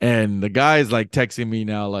And the guy's like texting me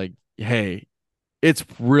now, like, hey, it's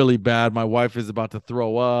really bad. My wife is about to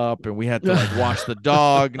throw up, and we had to like wash the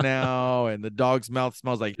dog now, and the dog's mouth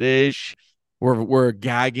smells like fish. We're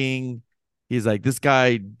gagging. He's like, this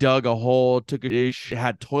guy dug a hole, took a dish,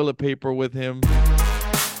 had toilet paper with him.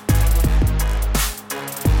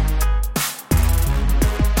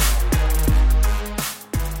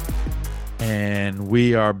 And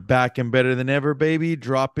we are back and better than ever, baby.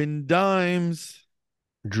 Dropping dimes.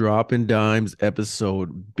 Dropping Dimes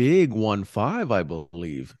episode big 1-5, I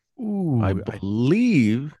believe. I Ooh,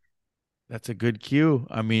 believe, that's a good cue.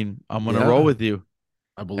 I mean, I'm gonna roll yeah, with you.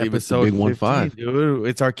 I believe it's the Episode big 15, 1-5. dude.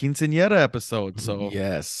 It's our quinceañera episode. So,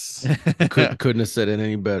 Yes. Couldn't have said it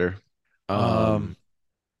any better. um, Um,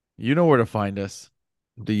 you know where to find us.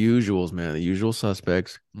 the usuals, man, the usual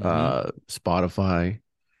suspects. Mm-hmm. Spotify,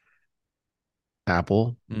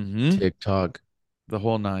 Apple, Mm-hmm. TikTok, The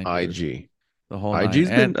whole nine, dude. IG. The whole nine. IG's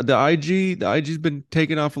been And the IG's been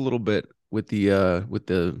taking off a little bit with the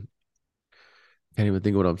can't even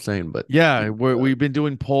think of what I'm saying, but yeah, the we've been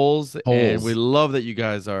doing polls, and we polls. love that you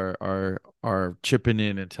guys are chipping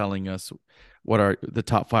in and telling us what are the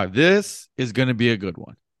top five. This is gonna be a good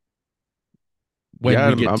one when Yeah,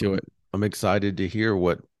 we I'm get I'm, to it. I'm excited to hear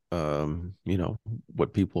what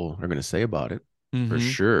people are going to say about it for Mm-hmm.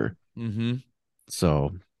 sure. Mm-hmm.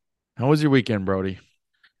 So How was your weekend, Brody?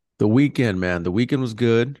 the weekend, man, the weekend was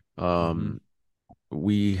good. Mm-hmm.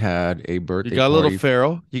 We had a You birthday got a little party.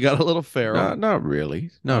 pharaoh. You got a little pharaoh. Not really,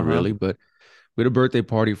 not Uh-huh. really, but we had a birthday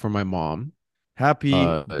party for my mom. Happy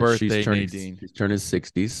She's birthday, turning Nadine. she's turning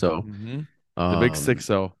 60, so Mm-hmm. The big um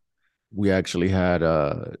 60. we actually had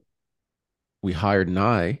we hired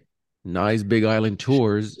Nye's Big Island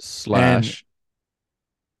Tours And slash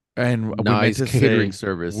we meant Nye's to catering say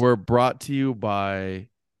service. we're brought to you by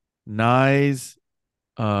Nye's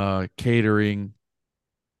catering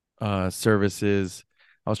services.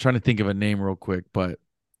 I was trying to think of a name real quick, but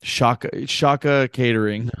Shaka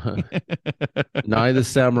Catering. Nye the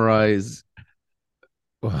Samurai's.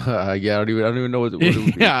 Yeah, I don't even know what it would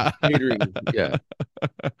be. Yeah. Catering. Yeah.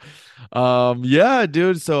 Yeah,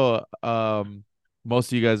 dude. So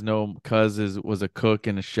most of you guys know Cuz was a cook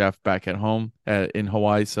and a chef back at home in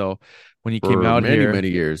Hawaii. So when he came For out many, here, many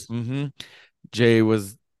years. Jay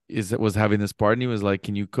was having this party, and he was like,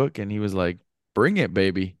 "Can you cook?" And he was like, "Bring it,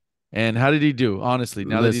 baby." And how did he do? Honestly,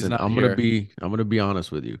 now that he's Listen, not here. I'm gonna be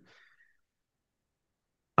honest with you.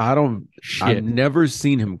 I don't I've Shit. never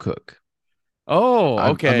seen him cook. Oh, I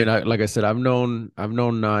okay. mean, like I said, I've known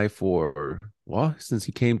Nye for well, since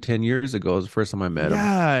he came 10 years ago. It was the first time I met him.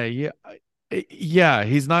 Yeah, yeah. Yeah,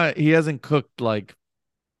 he hasn't cooked like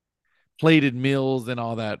plated meals and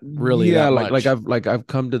all that really Yeah, that like much. I've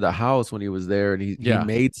come to the house when he was there and he Yeah.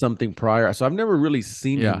 made something prior. So I've never really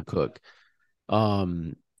seen Yeah. him cook.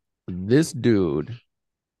 Um this dude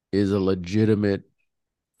is a legitimate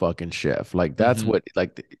fucking chef. Like Hmm.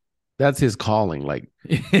 that's his calling. Like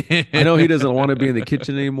I know he doesn't want to be in the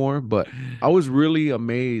kitchen anymore, but I was really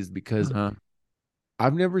amazed because Uh-huh.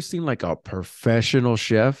 I've never seen like a professional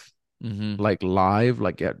chef Hmm. like live,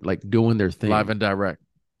 like doing their Live thing. and direct.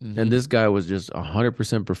 And Hmm. this guy was just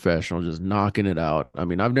 100% professional, just knocking it out. I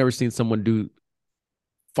mean, I've never seen someone do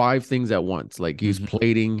five things at once. Like he's Hmm.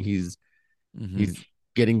 plating, Hmm. he's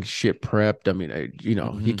getting shit prepped. I mean, he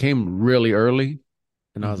Hmm. came really early.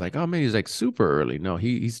 And I was Hmm. like, oh man, he's like super early. No,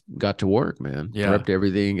 he's got to work, man. Yeah. Prepped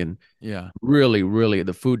everything and Yeah. really, really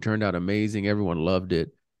the food turned out amazing. Everyone loved it.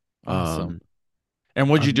 Awesome. Um, And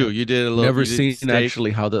what'd you I've do? You did steak.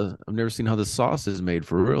 I've never seen how the sauce is made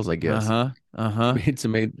for reals, I guess. Uh-huh. Uh-huh.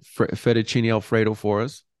 Made fettuccine Alfredo for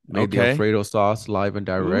us. Made the Okay. Alfredo sauce live and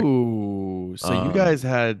direct. Ooh. So you Um, guys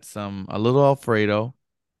had a little Alfredo.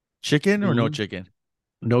 Chicken or no mhm. chicken?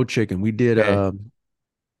 No chicken. We did Okay.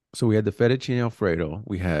 so we had the fettuccine Alfredo,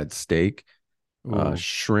 we had steak, Ooh.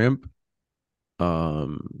 shrimp,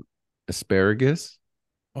 asparagus,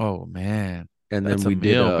 Oh man. and then That's a we did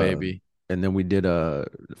meal, baby.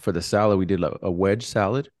 for the salad we did a wedge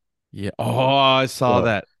salad. Yeah. Oh, I saw So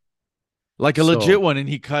that. Like a legit so one, and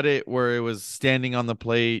he cut it where it was standing on the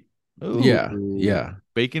plate. yeah, Ooh. yeah.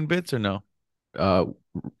 Bacon bits or no? Uh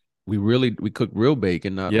we cooked real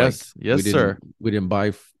bacon, not like Yes. Yes, sir. we didn't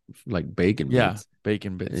buy like bacon Yeah. bits.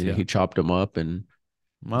 Bacon bits. And Yeah. he chopped them up and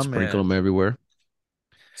My sprinkled man. them everywhere.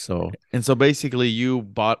 So And so basically you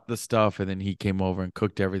bought the stuff and then he came over and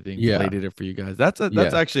cooked everything, yeah, plated it for you guys. That's yeah.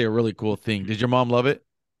 actually a really cool thing. Did your mom love it?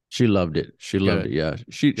 She loved it. She loved Good. it. Yeah.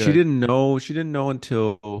 She Good. didn't know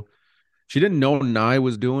until she didn't know Nye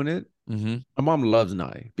was doing it. Mm-hmm. My mom loves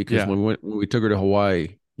Nye because Yeah. when we took her to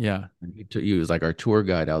Hawaii Yeah. and he was like our tour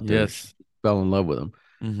guide out there. She Yes. fell in love with him.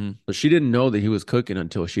 Mm-hmm. So she didn't know that he was cooking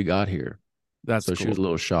until she got here. That's So she was a cool.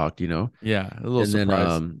 little shocked, you know. Yeah, a little And then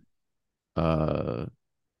surprise. uh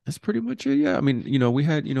that's pretty much it. Yeah. I mean, we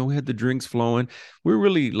had the drinks flowing. We're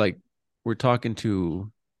really like we're talking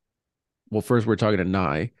to well, first we're talking to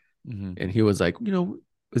Nye, Mm-hmm. and he was like,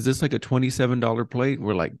 is this like a $27 plate? And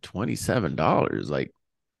we're like, $27? Like,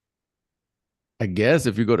 I guess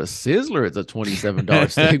if you go to Sizzler, it's a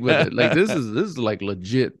 $27 steak, but like this is like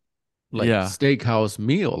legit like Yeah, steakhouse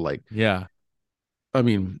meal. Like, yeah. I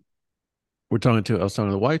mean, I was talking to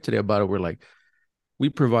the wife today about it. We're like, we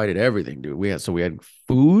provided everything, dude. We had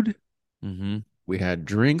food, Mm-hmm. we had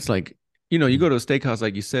drinks. Like, you go to a steakhouse,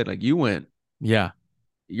 like you said, like you went, Yeah,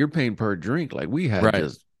 you're paying per drink. Like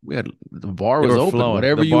right. we had the bar They was were open, flowing.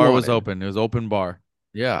 whatever The you bar was wanted. open. It was open bar.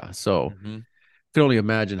 Yeah. So Mm-hmm. can only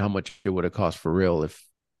imagine how much it would have cost for real if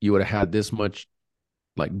you would have had this much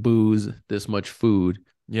like booze, this much food.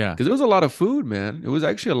 Yeah, Because it was a lot of food, man. It was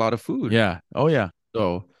actually a lot of food. yeah. Oh yeah,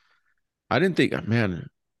 So I didn't think, man.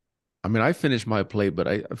 I mean, I finished my plate, but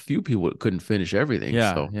a few people couldn't finish everything.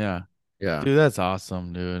 yeah, So yeah. yeah, Dude, that's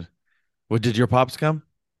awesome, dude. What did your pops come?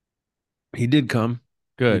 he did come.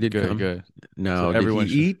 He Good, did good, come. good. So Now, did he everyone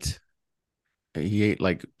should. eat? He ate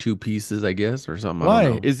like two pieces, I guess, or something. I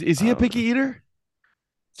don't Why? know. Is he I a don't picky know. eater?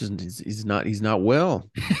 Just he's not well.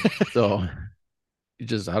 So he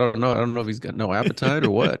just I don't know. I don't know if he's got no appetite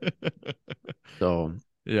or what. So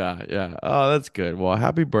Yeah, yeah. Oh, that's good. Well,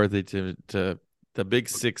 happy birthday to the big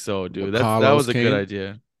 6-0, dude. That was Carlos a good came.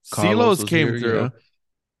 idea. Carlos Silos was came here. Yeah. through.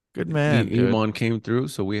 Good man, dude. Iman came through,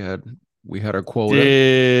 so we had our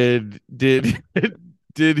quota. Did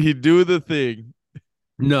did he do the thing?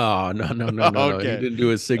 No, no, no, no, no, no. He Okay. didn't do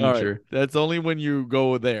his All right. signature. That's only when you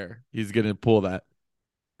go there. He's gonna pull that.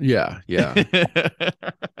 Yeah, yeah.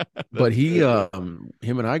 But That's good, dude.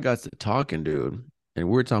 him and I got to talking, dude, and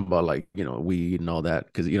we were talking about like weed and all that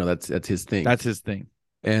because that's his thing. That's his thing.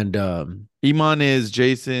 And Iman is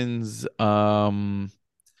Jason's I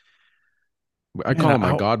man, call him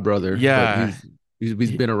my god brother, but yeah. he's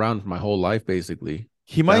He, been around for my whole life basically.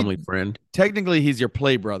 he might Family friend. technically he's your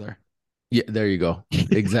play brother. Yeah, there you go.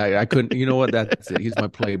 Exactly. I couldn't. You know what? That's it. He's my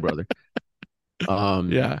play brother.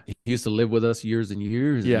 Yeah. He used to live with us years and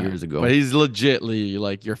years and Yeah. years But ago. he's legitly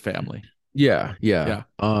like your family. Yeah, yeah.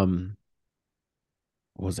 Yeah.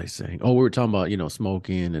 What was I saying? Oh, we were talking about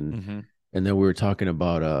smoking Hmm. and then we were talking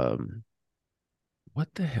about what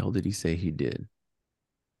the hell did he say he did?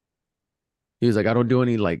 He was like, I don't do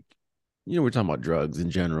any like, we're talking about drugs in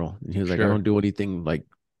general. And he was like, I Sure. don't do anything like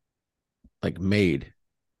made.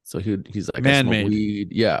 So he's like, I Man smoke made. weed.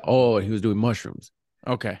 Yeah. Oh, and he was doing mushrooms.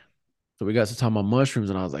 Okay. So we got to talking about mushrooms,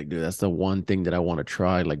 and I was like, dude, that's the one thing that I want to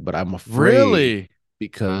try. Like, but I'm afraid Really?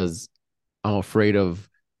 because I'm afraid of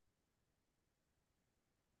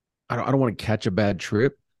I don't want to catch a bad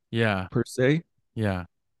trip Yeah. per se. Yeah.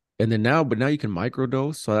 And then but now you can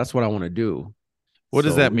microdose, so that's what I want to do. What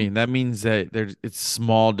does So that mean? That means that it's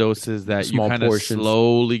small doses that you small kind of portions.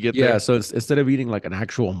 slowly get Yeah. there. So instead of eating like an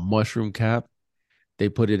actual mushroom cap, they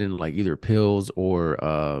put it in like either pills or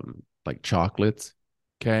like chocolates.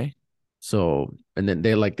 Okay. So and then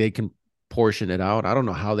they can portion it out. I don't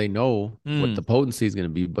know how they know what the Mm. potency is going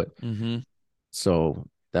to be, but Hmm. so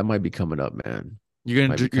that might be coming up, man. You're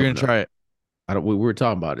Might gonna be you're gonna coming up. try it. I don't. We were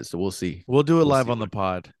talking about it, so we'll see. We'll do it We'll live see on the what.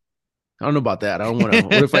 pod. I don't know about that. I don't want to.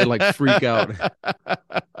 What if I like freak out?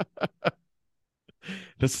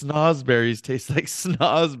 The snozberries taste like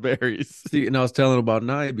snozberries. See, and I was telling about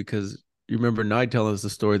Nye because you remember Nye telling us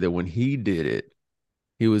the story that when he did it,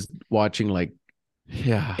 he was watching like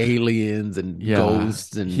Yeah. aliens and Yeah.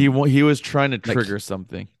 ghosts and He was trying to like trigger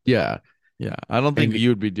something. yeah, Yeah. I don't think and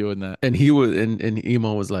you'd be doing that. he was and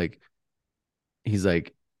Emo was like, he's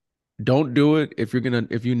like, don't do it if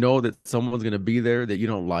you know that someone's gonna be there that you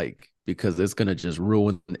don't like because it's gonna just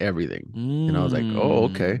ruin everything. And I was like, oh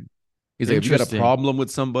okay. Mm, He's like, if you got a interesting. problem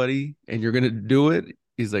with somebody and you're gonna do it,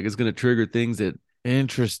 he's like, it's gonna trigger things that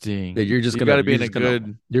Interesting. So you got to be in a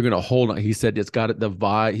good. you're gonna hold on. He said it's got it the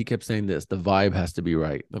vibe. He kept saying this, the vibe has to be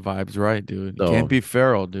right. The vibe's right, dude. You can't So be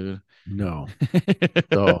feral, dude. no.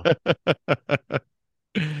 So but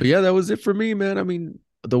yeah, that was it for me, man. I mean,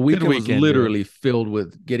 the Good weekend was weekend, dude. literally filled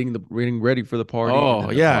with getting ready for the party and Oh then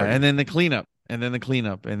the yeah, party. and then the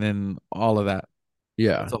cleanup, and then all of that.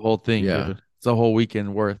 Yeah. It's a whole thing, Yeah. dude. It's a whole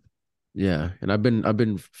weekend worth. Yeah. And I've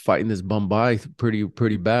been fighting this Bombay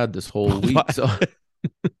pretty bad this whole week. So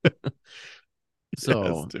Yes,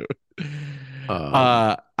 so dude.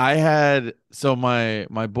 um I had so my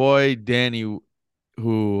boy Danny,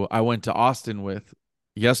 who I went to Austin with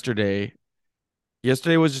yesterday.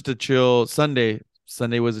 Yesterday was just a chill Sunday.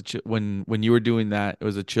 Sunday was a chill, when you were doing that. It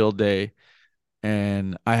was a chill day.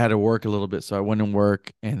 and I had to work a little bit, so I went and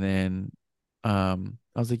work, and then I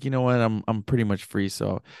was like, you know what, I'm pretty much free,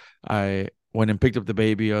 so I went and picked up the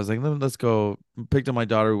baby. I was like, let's go. Picked up my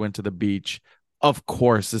daughter. We went to the beach. Of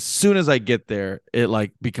course, as soon as I get there, it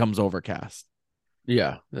like becomes overcast.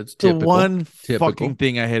 Yeah, that's The typical. one fucking Typical.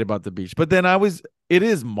 thing I hate about the beach. But then it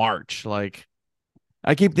is March. Like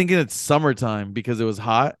I keep thinking it's summertime because it was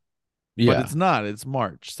hot, but Yeah. it's not. It's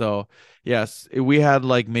March. So yes, we had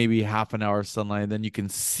like maybe half an hour of sunlight, and then you can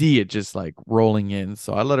see it just like rolling in.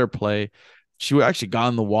 So I let her play. She actually got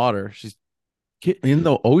in the water. Ki- In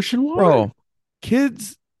the ocean water? Bro,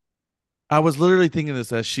 kids. I was literally thinking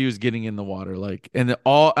this as she was getting in the water, like, and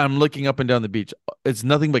all I'm looking up and down the beach. It's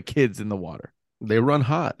nothing but kids in the water. They run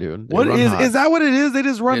hot, dude. They What run is hot. that what it is? They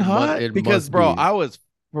just run hot? It Because must bro, be. I was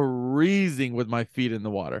freezing with my feet in the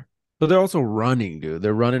water. But they're also running, dude.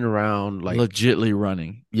 They're running around like Legitly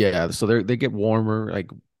running. yeah, so they get warmer. Like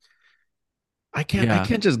I Yeah.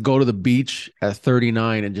 can't just go to the beach at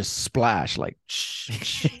 39 and just splash like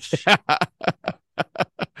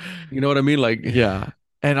you know what I mean? Like Yeah.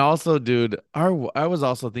 And also, dude, our I was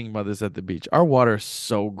also thinking about this at the beach. Our water is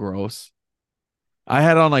so gross. I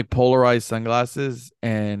had on like polarized sunglasses,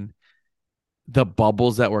 and the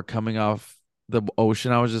bubbles that were coming off the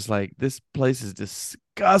ocean, I was just like, this place is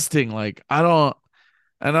disgusting. Like, I don't,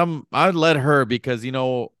 and I let her because,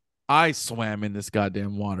 I swam in this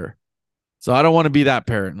goddamn water. So I don't want to be that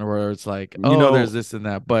parent where it's like, you oh, there's know, this and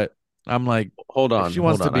that. But I'm like, if she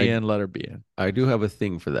wants hold to on. be in, let her be in. I do have a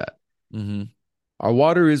thing for that. Hmm. Our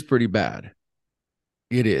water is pretty bad.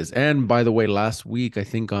 It is. And by the way, last week I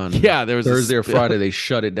think on Yeah, there was a Thursday or spill. Friday they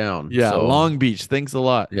shut it down. Yeah, So, Long Beach. Thanks a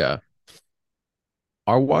lot. yeah.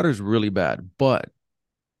 Our water's really bad, but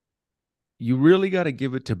you really got to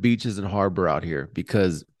give it to beaches and harbor out here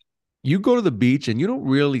because you go to the beach and you don't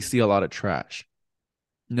really see a lot of trash.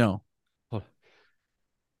 No,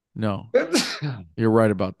 no, you're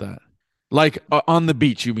right about that. Like on the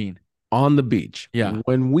beach, you mean? On the beach. Yeah.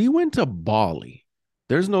 When we went to Bali,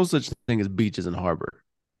 there's no such thing as beaches and harbor.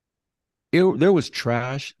 There was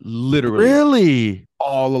trash literally Really?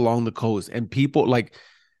 all along the coast, and people like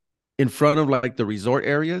in front of like the resort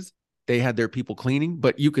areas, they had their people cleaning,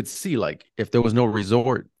 but you could see like if there was no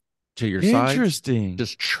resort to your sides, Interesting.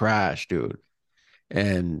 just trash, dude.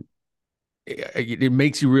 And it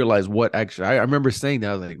makes you realize what actually I remember saying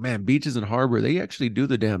that I was like, man, beaches and harbor, they actually do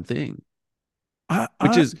the damn thing.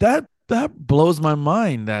 Which is That blows my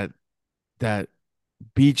mind that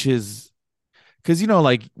beaches, because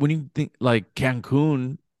like when you think like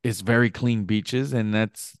Cancun is very clean beaches, and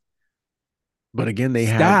that's but again, they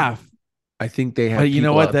have staff. I think they But have you know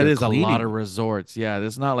people what? out That there is a lot of cleaning. resorts. Yeah,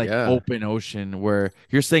 there's not like Yeah. open ocean where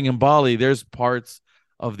you're saying in Bali, there's parts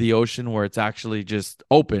of the ocean where it's actually just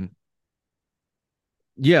open.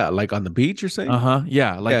 Yeah, like on the beach, you're saying? Uh-huh.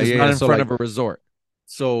 Yeah, like Yeah, it's yeah, not yeah. in front of a resort.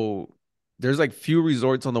 So there's like few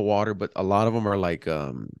resorts on the water, but a lot of them are like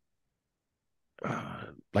a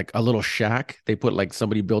little shack. They put like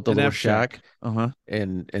somebody built a An little F Shack. shack Uh-huh.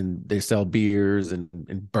 and they sell beers and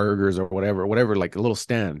burgers or whatever, like a little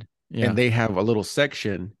stand. And Yeah. they have a little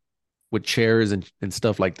section with chairs and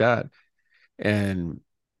stuff like that. And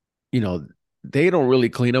you know, they don't really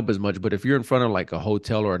clean up as much, but if you're in front of like a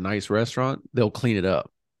hotel or a nice restaurant, they'll clean it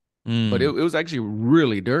up. But Mm. it was actually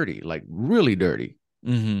really dirty, like really dirty.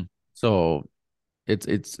 Mm-hmm. So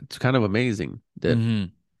it's kind of amazing that Mm-hmm.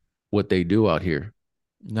 what they do out here.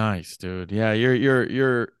 Nice, dude. Yeah,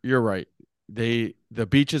 you're right. The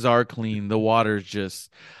beaches are clean. The water's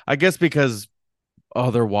just, I guess, because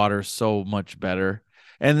other water's so much better.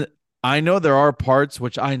 And I know there are parts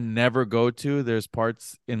which I never go to. There's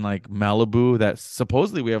parts in like Malibu that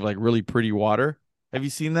supposedly we have like really pretty water. Have you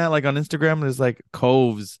seen that like on Instagram? There's like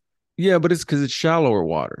coves. Yeah, but it's because it's shallower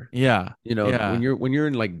water. Yeah. You know, Yeah. when you're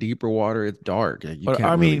in like deeper water, it's dark. You But can't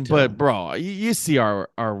I really mean, but tell. bro, you see our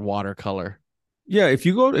watercolor. Yeah, if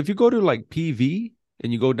you go to like PV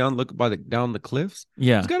and you go down look by the down the cliffs, there's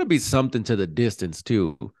Yeah. got to be something to the distance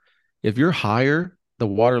too. If you're higher, the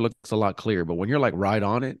water looks a lot clearer, but when you're like right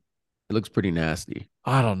on it, it looks pretty nasty.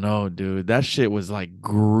 I don't know, dude. That shit was like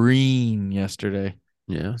green yesterday.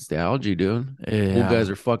 Yeah, it's the algae, dude. Old guys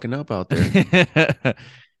Yeah. are fucking up out there.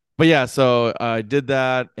 But yeah, so I did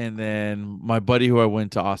that, and then my buddy who I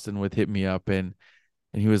went to Austin with hit me up, and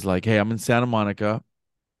he was like, "Hey, I'm in Santa Monica.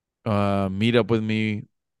 Meet up with me.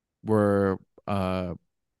 We're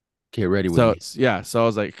Get ready with so me. yeah." So I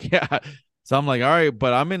was like, "Yeah." So I'm like, "All right,"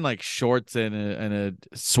 but I'm in like shorts and a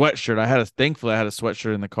sweatshirt. Thankfully I had a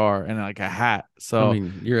sweatshirt in the car and like a hat. I So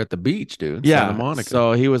mean, you're at the beach, dude. Santa yeah. Monica.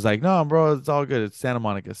 So he was like, "No, bro, it's all good. It's Santa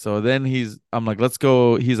Monica." So then I'm like, "Let's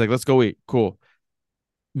go." He's like, "Let's go eat." Cool.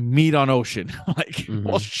 meat on ocean. I'm like,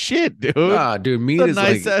 well, Hmm. shit, dude. Nah, dude, It's meat a is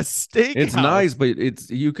nice like ass it's nice, steakhouse. but it's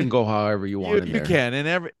you can go however you want in You there. can,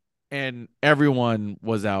 and everyone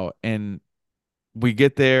was out, and we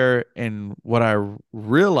get there, and what I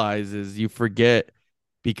realize is you forget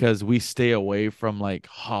because we stay away from like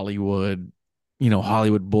Hollywood,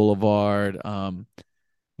 Hollywood Boulevard,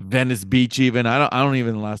 Venice Beach. Even I don't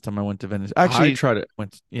even the last time I went to Venice. I Actually, try to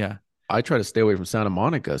went yeah. I try to stay away from Santa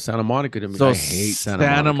Monica. Santa Monica to me, So I hate Santa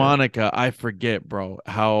Santa Monica. Monica, I forget, bro,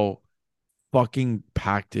 how fucking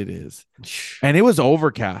packed it is, and it was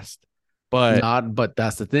overcast, but Not, but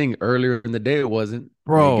that's the thing. Earlier in the day, it wasn't. You get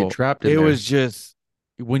bro, trapped in it was there. just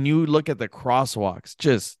when you look at the crosswalks,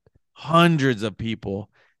 just hundreds of people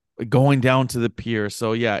going down to the pier.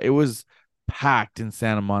 So yeah, it was packed in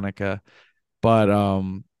Santa Monica, but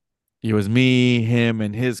it was me, him,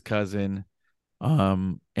 and his cousin.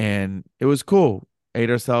 And it was cool. Ate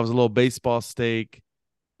ourselves a little baseball steak.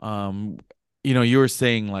 Um, you were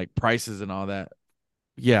saying like prices and all that.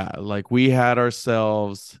 Yeah, like we had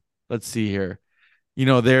ourselves, let's see here.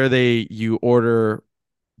 There you order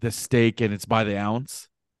the steak and it's by the ounce.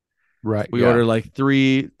 Right. We Yeah. ordered like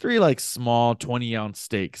three like small 20-ounce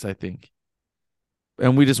steaks, I think.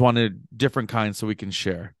 And we just wanted different kinds so we can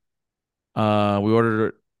share. We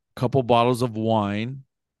ordered a couple bottles of wine.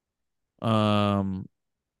 Um,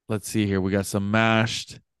 let's see here. We got some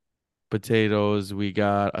mashed potatoes, we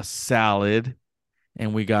got a salad,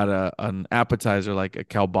 and we got an appetizer like a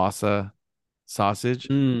kielbasa sausage,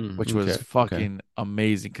 which was Okay. Okay. fucking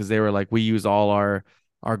amazing because they were like, we use all our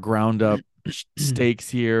ground up steaks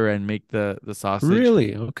here and make the sausage.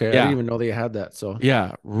 Really? Okay. I didn't Yeah, even know they had that. So,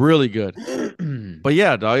 yeah, really good. But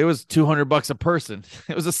yeah, dog, it was $200 a person.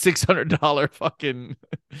 It was a $600 fucking,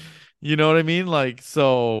 you know what I mean? Like,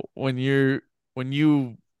 so when you,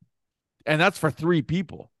 and that's for three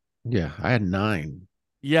people. yeah, I had nine.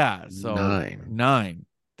 Yeah, so Nine. nine.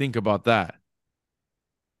 Think about that.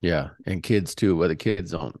 Yeah. And kids too. But the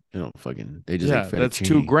kids don't, fucking, they just ate Yeah, that's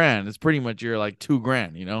two fettuccine. grand. It's pretty much you're like 2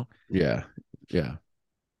 grand. Yeah. Yeah.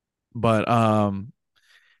 But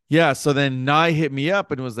yeah, so then Nye hit me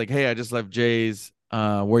up and was like, "Hey, I just left Jay's.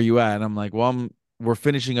 Where you at?" And I'm like, "Well, we're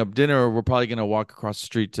finishing up dinner. We're probably gonna walk across the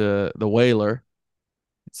street to the Whaler."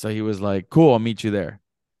 So he was like, "Cool, I'll meet you there."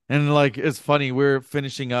 And like it's funny, we're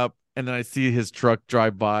finishing up and then I see his truck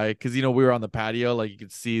drive by because we were on the patio, like you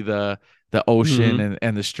could see the ocean Hmm.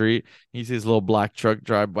 and the street. He sees his little black truck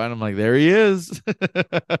drive by, and I'm like, there he is.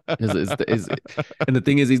 And the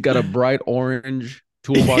thing is, he's got a bright orange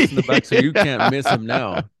toolbox in the back, so you can't miss him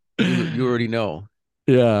now. You already know.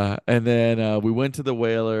 Yeah. And then we went to the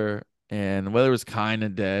Whaler, and the Whaler was kind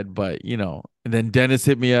of dead, but and then Dennis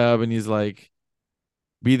hit me up and he's like,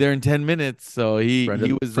 be there in 10 minutes. So he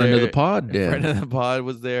was Friend of the there. pod, A friend Dan. of the pod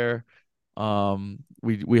was there.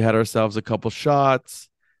 We had ourselves a couple shots.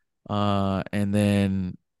 And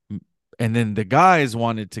then the guys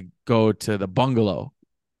wanted to go to the bungalow,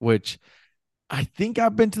 which I think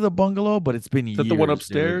I've been to the bungalow, but it's been Is that the one years,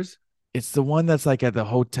 dude. upstairs It's the one that's like at the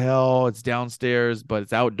hotel. It's downstairs, but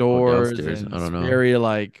it's or outdoors downstairs? and I it's don't know. very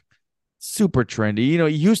like super trendy.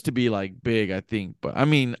 It used to be like big, I think, but I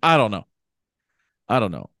mean, I don't know. I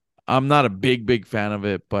don't know. I'm not a big fan of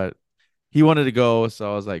it, but he wanted to go, so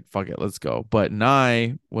I was like, fuck it, let's go. But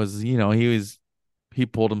Nye was, he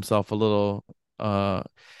pulled himself a little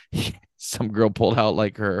some girl pulled out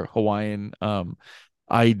like her Hawaiian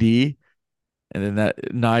ID, and then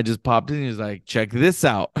that Nye just popped in and he's like, check this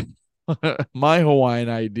out. My Hawaiian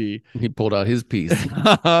ID. He pulled out his piece.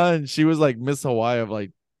 And she was like Miss Hawaii of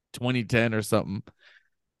like 2010 or something.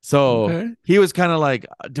 So Okay. he was kind of like,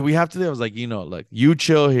 do we have to do? I was like, like you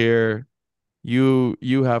chill here, you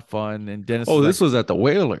have fun. And Dennis Oh, is like, this was at the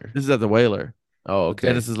Whaler. this is at the Whaler. Oh, So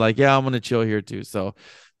Dennis okay. is like, yeah, I'm gonna chill here too. So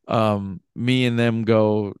me and them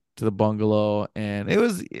go to the bungalow, and it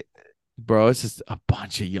was, bro, it's just a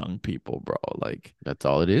bunch of young people, bro. Like That's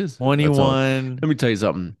all it is. That's all. 21. Let me tell you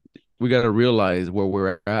something. We got to realize where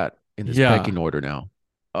we're at in this Yeah. pecking order now.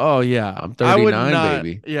 Oh yeah. I'm 39,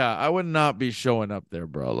 baby. I would not be showing up there,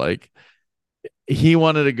 bro. Like he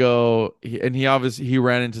wanted to go, and he obviously he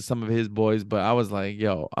ran into some of his boys, but I was like,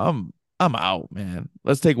 yo, I'm out, man.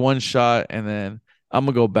 Let's take one shot, and then I'm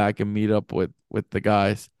gonna go back and meet up with the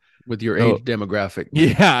guys. With your So age demographic.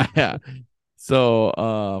 yeah, yeah.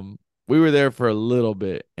 So we were there for a little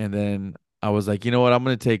bit, and then I was like, you know what? I'm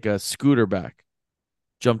gonna take a scooter back.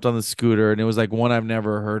 Jumped on the scooter, and it was like one I've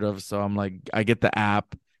never heard of. So I'm like, I get the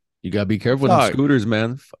app. You got to be careful with them Dog, scooters,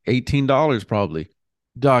 man. $18 probably.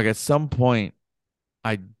 dog, at some point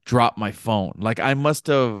I dropped my phone. Like I must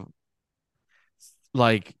have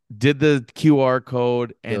like did the QR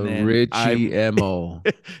code, The and then Richie MO.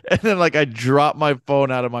 and then like I dropped my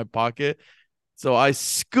phone out of my pocket. So I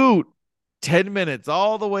scoot 10 minutes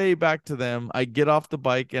all the way back to them. I get off the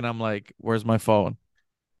bike and I'm like, where's my phone?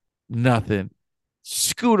 Nothing.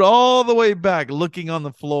 Scoot all the way back, looking on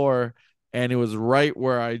the floor, and it was right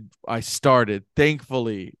where I started.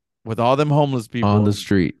 Thankfully, with all them homeless On the people,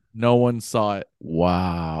 street. no one saw it. Yeah,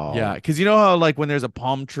 Wow. because you know how like when there's a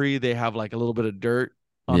palm tree, they have like a little bit of dirt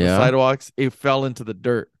on the Yeah. sidewalks. It fell into the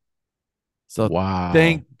dirt. So Wow.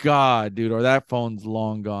 thank God, dude, or that phone's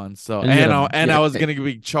long gone. So And you got a and I was gonna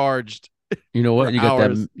be charged you know for what?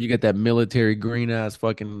 hours. You got that military green ass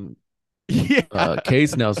fucking Yeah,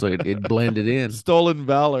 case now, so it blended in. stolen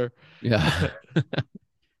valor. Yeah.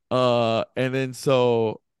 And then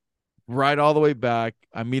so right all the way back,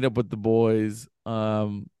 I meet up with the boys.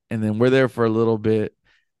 And then we're there for a little bit,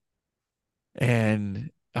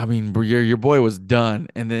 and I mean, your boy was done,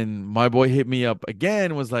 and then my boy hit me up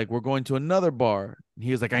again. Was like, "We're going to another bar." And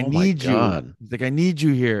he was like, "I Oh my need you." God. He's like, "I need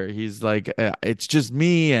you here." He's like, "It's just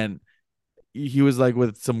me," and he was like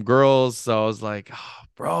with some girls. So I was like, oh,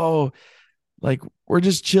 "Bro, like we're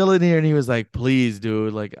just chilling here." And he was like, "Please,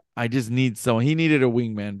 dude, like I just need someone." He needed a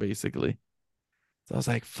wingman, basically. So I was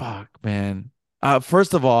like, "Fuck, man."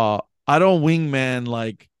 First of all, I don't wingman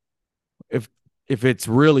like if if it's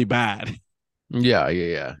really bad. Yeah, yeah,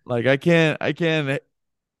 yeah. Like I can't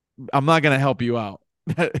I'm not gonna help you out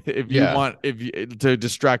if you Yeah. want if you to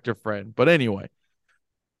distract your friend. But anyway,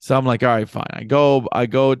 so I'm like, all right, fine. I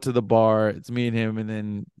go to the bar. It's me and him, and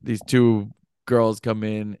then these two girls come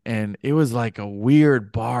in, and it was like a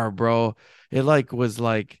weird bar, bro. It like was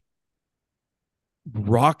like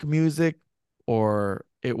rock music, or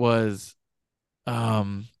it was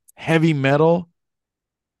heavy metal,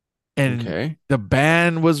 and Okay. the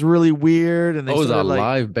band was really weird, and they Oh, it was a started like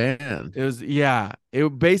live band. it was yeah. It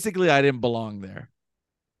basically I didn't belong there.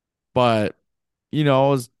 But I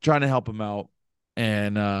was trying to help him out,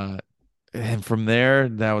 and from there,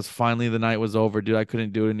 that was finally the night was over, dude. I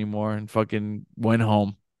couldn't do it anymore, and fucking went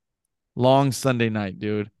home. Long Sunday night,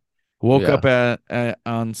 dude. Woke Yeah. up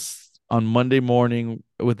on Monday morning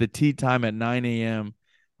with the tea time at 9 a.m.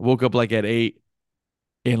 Woke up like at 8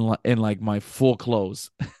 in like my full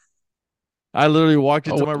clothes. I literally walked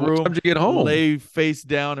Oh, into my what time room, did you get home? lay face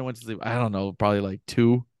down, and went to sleep. I don't know, probably like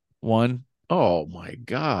 2, 1. Oh my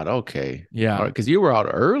God. Okay. All right, Yeah. because you were out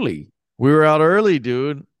early. We were out early,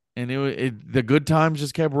 dude, and the good times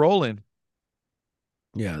just kept rolling.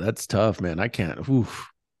 Yeah, that's tough, man. I can't.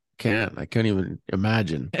 Oof, can't. I can't even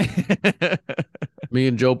imagine. Me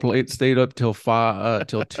and Joe stayed up till 5,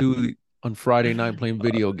 till 2 on Friday night playing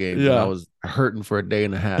video games, and I Yeah. was hurting for a day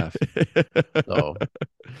and a half. So,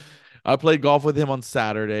 I played golf with him on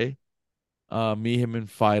Saturday. Me, him, and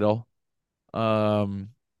Fidel. Um,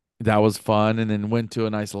 that was fun, and then went to a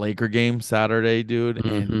nice Laker game Saturday, dude.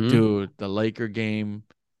 And hmm dude, the Laker game,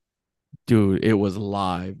 dude, it was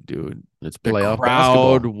live, dude. it's The playoff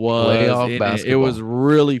crowd basketball. was Playoff in it. It was basketball.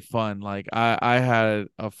 really fun. Like I had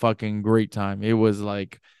a fucking great time. It was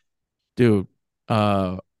like, dude,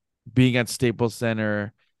 uh being at Staples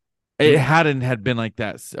Center, it Hmm? hadn't had been like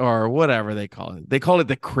that, or whatever they call it. They call it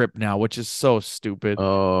the Crip now, which is so stupid.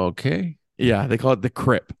 Okay. Yeah, they call it the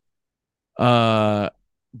Crip. Uh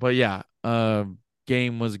but yeah,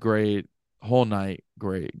 game was great. Whole night,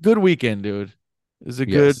 great. Good weekend, dude. It was a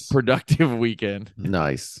good Yes. productive weekend.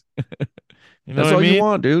 Nice. You know That's what I all you mean?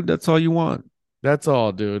 want, dude. That's all you want. That's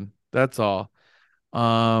all, dude. That's all.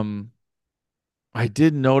 Um, I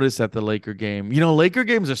did notice at the Laker game, Laker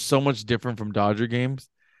games are so much different from Dodger games.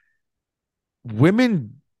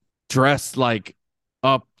 Women dress like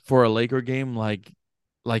up for a Laker game like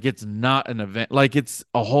it's not an event, like it's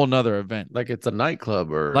a whole nother event. Like it's a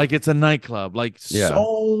nightclub or Like it's a nightclub. Like yeah.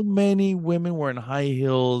 so many women were in high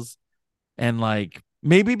heels, and like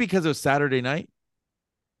maybe because it was Saturday night,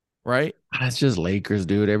 right? That's just Lakers,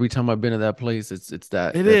 dude. Every time I've been to that place, it's It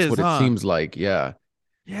that's is, what it huh? seems like. Yeah.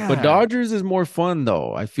 But Yeah. Dodgers is more fun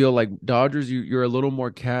though. I feel like Dodgers, you're a little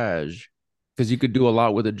more cash because you could do a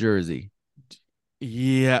lot with a jersey.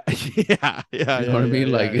 Yeah. Yeah. Yeah. You know Yeah. what I Yeah.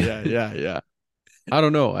 mean? Like Yeah. Yeah. Yeah. Yeah. I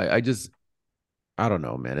don't know. I just I don't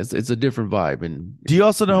know, man. It's a different vibe, and Do you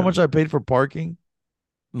also know you how know, much I paid for parking?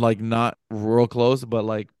 Like not real close, but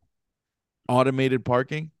like automated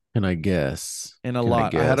parking can I guess? in a Can I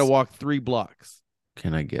lot. I had to guess? walk 3 blocks.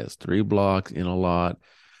 Can I guess? 3 blocks in a lot.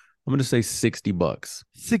 I'm gonna say $60.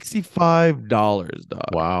 $65, dog.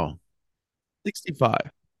 Wow.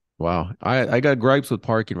 65. Wow. I got gripes with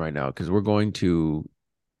parking right now because we're going to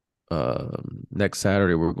next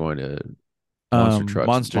Saturday we're going to Monster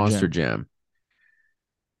Monster Jam. Jam.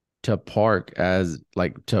 to park as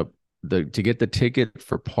like to get the ticket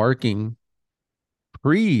for parking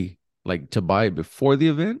pre like to buy it before the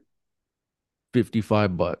event,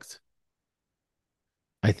 $55.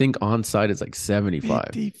 I think on site is like 75.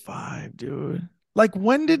 55, dude. Like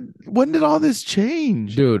when did all this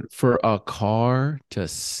change? Dude, for a car to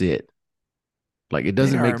sit, like it They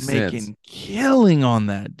doesn't are make sense. making killing on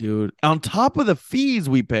that, dude. On top of the fees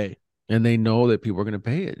we pay. And they know that people are gonna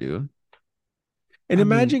pay it, dude. And I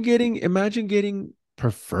mean, imagine getting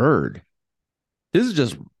preferred. This is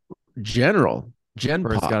just gen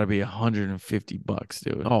first got pop. to be $150,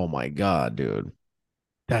 dude. Oh my god, dude.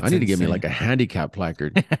 I That's need to get me insane. like a handicap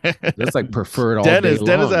placard. That's like preferred all day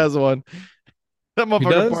Dennis long. has one. That He motherfucker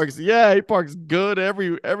does? parks. Yeah, he parks good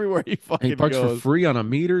everywhere he And he fucking parks for goes. free on a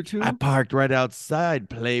meter I too? parked right outside,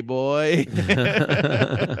 Playboy.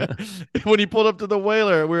 When he pulled up to the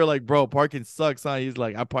Whaler, we were like, "Bro, parking sucks, huh?" He's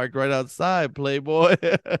like, "I parked right outside, Playboy."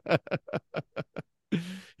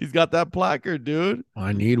 He's got that placard, dude.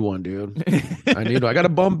 I need one, dude. I got to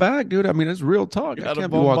bum back, dude. I mean, it's real talk. I Got to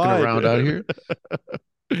can't be bum walking by, around out dude.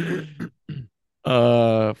 here.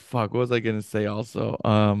 Fuck. What was I gonna say? Also,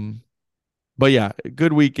 but yeah,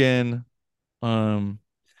 good weekend. Um,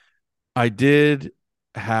 I did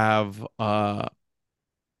have a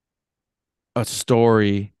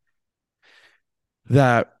story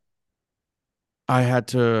that I had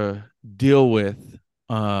to deal with.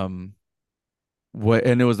 Um,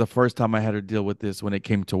 and it was the first time I had to deal with this when it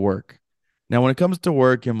came to work. Now, when it comes to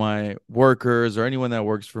work and my workers or anyone that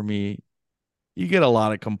works for me, you get a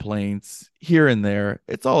lot of complaints here and there.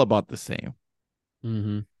 It's all about the same.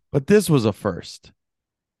 Hmm. But this was a first.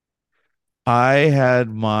 I had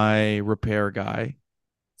my repair guy.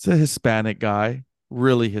 It's a Hispanic guy,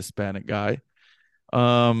 really Hispanic guy.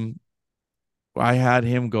 Um, I had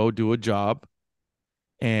him go do a job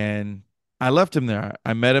and I left him there.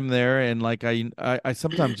 I met him there, and like I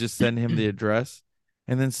sometimes just send him the address,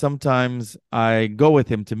 and then sometimes I go with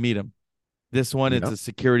him to meet him. This one, it's Yep. a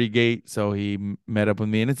security gate, so he met up with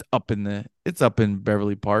me, and it's up in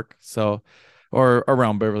Beverly Park, so or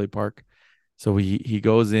around Beverly Park. So he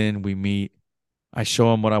goes in, we meet. I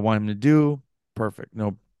show him what I want him to do. Perfect,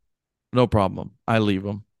 no problem. I leave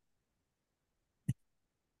him.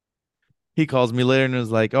 He calls me later and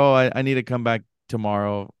was like, "Oh, I need to come back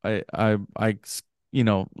tomorrow. Looked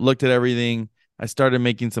at everything. I started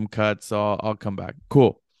making some cuts, so I'll come back."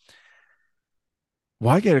 Cool.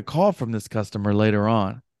 Well, I get a call from this customer later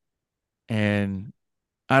on, and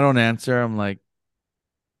I don't answer. I'm like,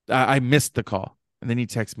 I missed the call, and then he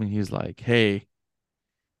texts me. He was like, "Hey,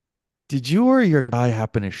 did you or your guy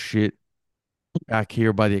happen to shit back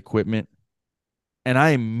here by the equipment?" And I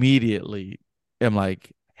immediately am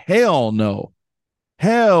like, "Hell no,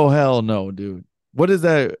 hell no, dude. What does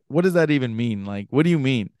that even mean? Like, what do you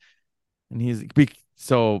mean?" And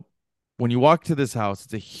so when you walk to this house,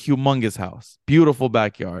 it's a humongous house, beautiful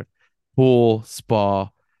backyard, pool, spa,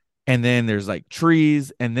 and then there's like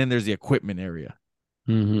trees, and then there's the equipment area.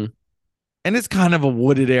 Hmm. And it's kind of a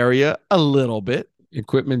wooded area, a little bit.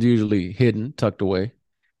 Equipment usually hidden, tucked away.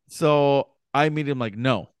 So I meet him like,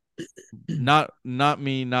 no, not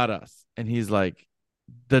me, not us. And he's like,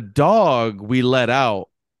 the dog we let out,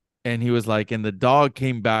 and he was like, and the dog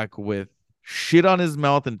came back with shit on his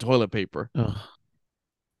mouth and toilet paper. Ugh.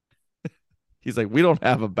 He's like, we don't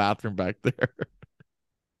have a bathroom back there.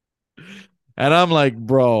 And I'm like,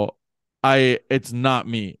 bro, it's not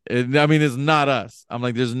me. I mean, it's not us. I'm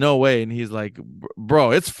like, there's no way. And he's like,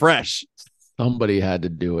 bro, it's fresh. Somebody had to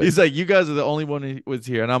do it. He's like, you guys are the only one who was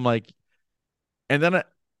here. And I'm like, and then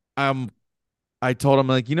I'm, I told him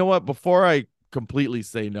like, you know what? Before I completely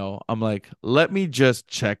say no, I'm like, let me just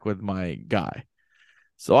check with my guy.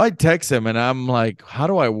 So I text him and I'm like, how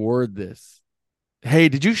do I word this? Hey,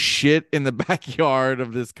 did you shit in the backyard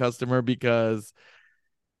of this customer? Because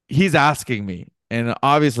he's asking me, and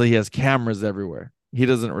obviously he has cameras everywhere. He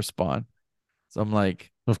doesn't respond. So I'm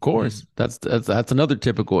like, Of hmm. course. That's another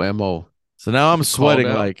typical MO. So now I'm Get called sweating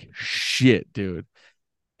out. like shit, dude.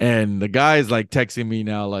 And the guy's like texting me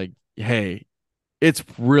now, like, hey, it's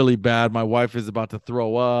really bad. My wife is about to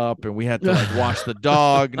throw up, and we had to like wash the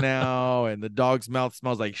dog now, and the dog's mouth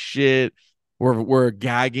smells like shit. We're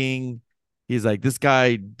gagging. He's like, this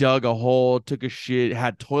guy dug a hole, took a shit,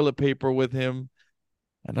 had toilet paper with him.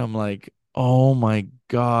 And I'm like, oh my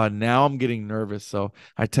God, now I'm getting nervous. So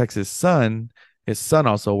I text his son. His son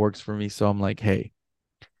also works for me. So I'm like, hey,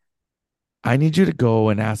 I need you to go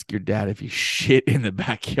and ask your dad if he shit in the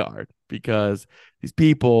backyard because these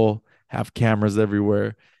people have cameras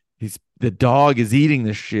everywhere. The dog is eating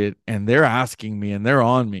the shit and they're asking me and they're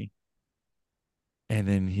on me. And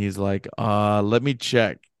then he's like, let me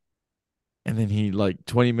check. And then he like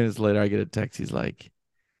 20 minutes later, I get a text. He's like,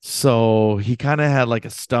 so he kind of had like a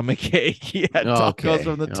stomach ache. He had tacos Okay.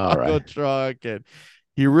 from the All taco right. truck, and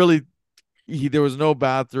he really there was no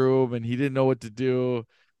bathroom, and he didn't know what to do.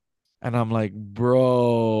 And I'm like,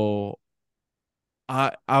 bro,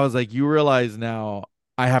 I was like, you realize now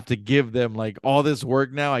I have to give them like all this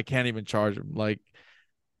work now. I can't even charge him. Like,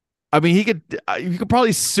 I mean, you could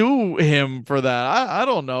probably sue him for that. I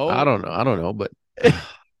don't I know. don't know. I don't know, but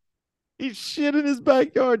He's shit in his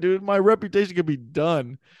backyard, dude. My reputation could be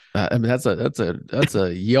done. I mean that's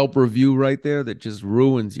a Yelp review right there that just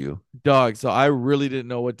ruins you. Dog. So I really didn't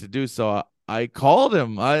know what to do. So I called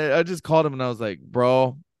him. I just called him and I was like,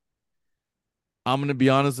 bro, I'm gonna be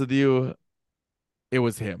honest with you. It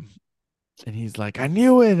was him. And he's like, I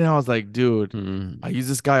knew it. And I was like, dude, I Mm. use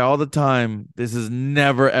this guy all the time. This has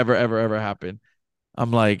never, ever, ever, ever happened.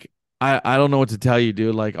 I'm like, I don't know what to tell you,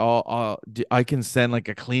 dude. Like, I can send like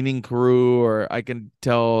a cleaning crew, or I can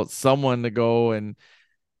tell someone to go and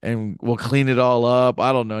we'll clean it all up.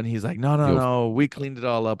 I don't know. And he's like, no, no, You'll no, we cleaned it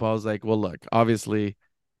all up. I was like, well, look, obviously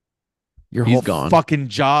your He's whole gone. fucking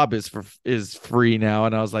job is free now.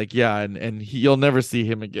 And I was like, yeah, you'll never see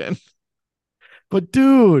him again. But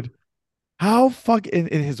dude, how fuck and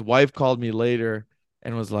his wife called me later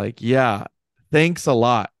and was like, yeah, thanks a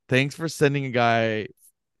lot. Thanks for sending a guy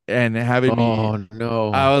and having me. Oh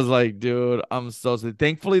no. I was like, dude, I'm so sorry.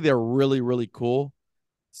 Thankfully, they're really, really cool.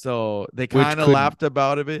 So they Which kind of could laughed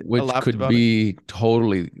about it. which Laughed could about it. be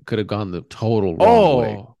totally could have gone the total wrong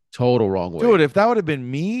way. Oh, Total wrong dude, way. if that would have been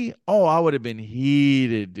me, oh, I would have been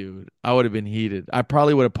heated, dude. I would have been heated. I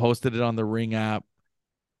probably would have posted it on the Ring app.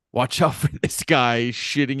 Watch out for this guy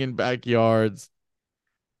shitting in backyards.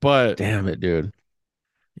 But, Damn it, dude.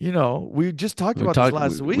 we just talked We about this talked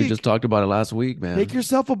last we just week. talked about it last week, Make man.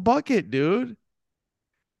 yourself a bucket, dude.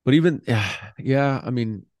 But even yeah, I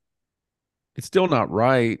mean, it's still not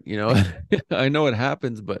right. I know it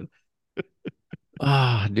happens, but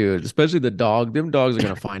dude, especially the dog. Them dogs are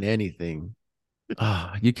gonna find anything.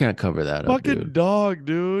 You can't cover that up, Fucking dude. dog,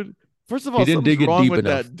 dude. First of He all, didn't something's dig it wrong deep with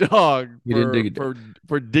enough. that dog He didn't dig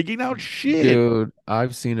for it. digging out shit. Dude,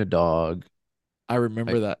 I've seen a dog. I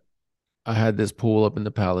remember Like that. I had this pool up in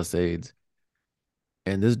the Palisades,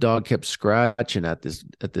 and this dog kept scratching at this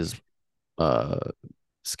uh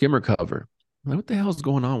skimmer cover. I'm like, what the hell's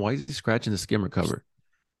going on? Why is he scratching the skimmer cover?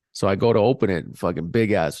 So I go to open it, fucking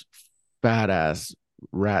big ass, fat ass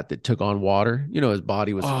rat that took on water. His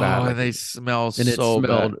body was fat, Oh, and like, they smell and it so bad.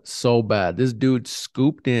 smelled so bad. This dude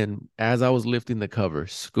scooped in as I was lifting the cover,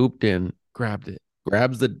 scooped in, Grabbed it.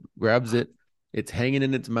 grabs it. It's hanging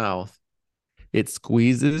in its mouth. It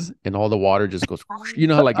squeezes, and all the water just goes. Whoosh. You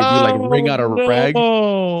know how, like, if you like Oh wring out a rag,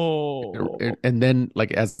 no. and then,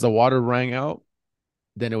 like, as the water rang out,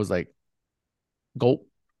 then it was like gulp,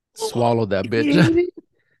 swallowed that He bitch. ate it.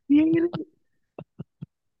 He ate it.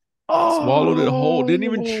 Swallowed it whole. Didn't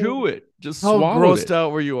even Oh. chew it. Just How swallowed grossed it.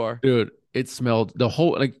 out were you are? Dude, it smelled the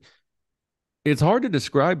whole, like, it's hard to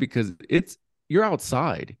describe because you're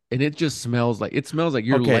outside and it smells like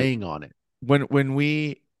you're Okay. laying on it. When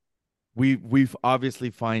we've obviously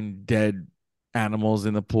find dead animals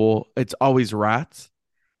in the pool, it's always rats.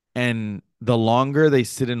 And the longer they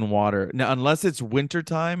sit in water, now unless it's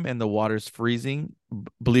wintertime and the water's freezing,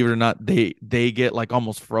 believe it or not, they get like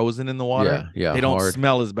almost frozen in the water. Yeah, yeah, They don't hard.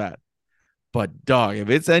 smell as bad. But dog, if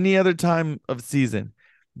it's any other time of season,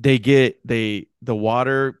 the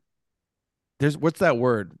water. There's what's that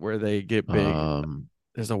word where they get big? Um,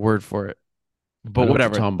 There's a word for it, I but know what you're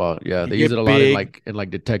whatever. talking about. Yeah, They they use it a get lot in big, like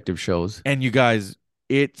detective shows. and you guys,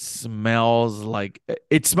 it smells like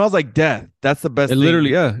death. That's the It best thing.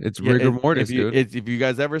 literally, yeah, it's Yeah, rigor mortis, dude. if you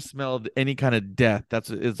guys ever smelled any kind of death,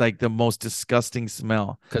 it's like the most disgusting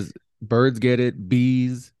smell. Because birds get it,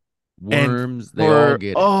 bees, And worms, they all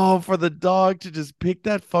get it. for the dog to just pick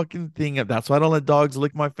that fucking thing up. That's why I don't let dogs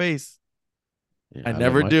lick my face. Yeah, I I let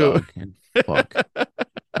never my do. dog, and fuck,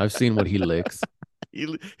 I've seen what he licks. He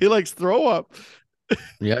likes throw up.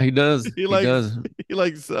 Yeah, he does. He He likes does. he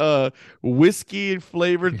likes whiskey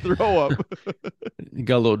flavored throw up. He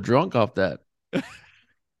got a little drunk off that. Yeah,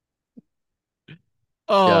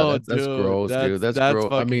 Oh, that's dude, gross, dude. That's that's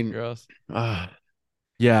gross. I fucking mean, gross. ah,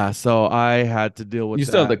 Yeah, so I had to deal with you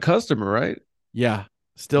still have that. the customer, right? Yeah,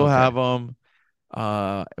 still Okay. have them.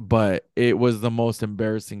 But it was the most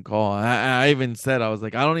embarrassing call. I even said I was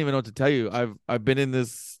like, I don't even know what to tell you. I've been in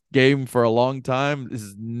this game for a long time. This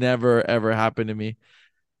has never ever happened to me.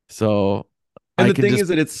 So And I the can thing just is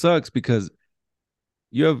that it sucks because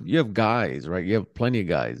you have guys, right? You have plenty of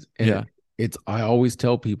guys, and yeah. it's I always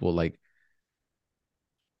tell people, like,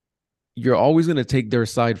 you're always gonna take their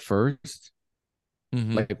side first,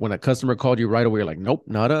 Mm-hmm. Like when a customer called you right away, you're like, nope,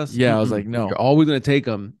 not us. Yeah, I was Mm-mm. like, You're no. always gonna take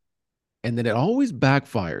them, and then it always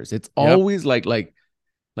backfires. It's Yep. always like,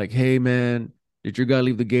 hey man, did your guy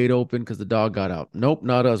leave the gate open because the dog got out? Nope,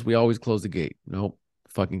 not us. We always close the gate. Nope.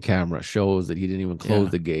 Fucking camera shows that he didn't even close Yeah.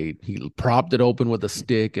 the gate. He propped it open with a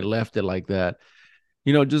stick and left it like that.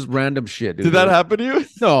 Just random shit, Did dude. that happen to you?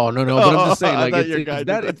 No, no, no. But I'm Oh, just saying, I like thought it's your it's guy did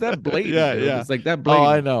that that. it's that blatant, Yeah, dude. yeah. It's like that Oh,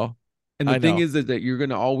 I blatant. know. And the I thing know. is that you're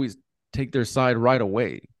gonna always take their side right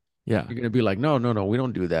away. Yeah. You're gonna be like, no, no, no, we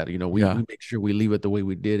don't do that. We Yeah. we make sure we leave it the way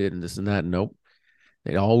we did it and this and that. Nope.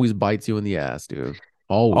 It always bites you in the ass, dude.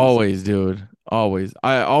 Always. Always, dude. Always.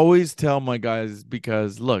 I always tell my guys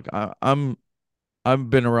because look, I've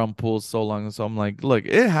been around pools so long, so I'm like, look,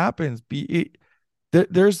 it happens.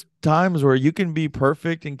 There's times where you can be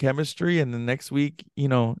perfect in chemistry, and the next week,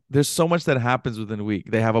 there's so much that happens within a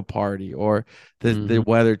week. They have a party, or the Hmm.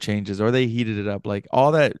 weather changes, or they heated it up. Like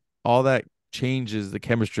all that changes the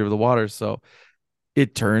chemistry of the water. So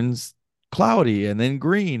it turns cloudy and then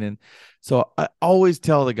green. And so I always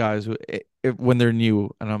tell the guys when they're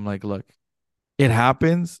new, and I'm like, look, it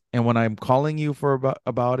happens. And when I'm calling you for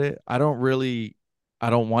about it, I don't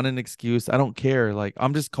want an excuse. I don't care. Like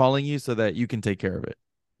I'm just calling you so that you can take care of it.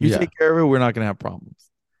 You Yeah. take care of it, we're not gonna have problems.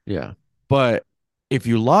 Yeah. But if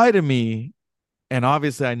you lie to me, and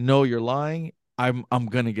obviously I know you're lying, I'm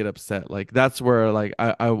gonna get upset. Like that's where like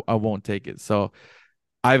I won't take it. So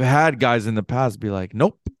I've had guys in the past be like,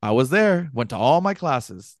 nope, I was there, went to all my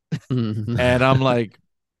classes. Mhm. And I'm like,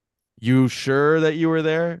 you sure that you were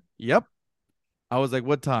there? Yep. I was like,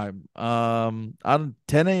 what time? On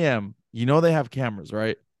 10 a.m. You know they have cameras,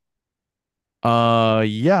 right?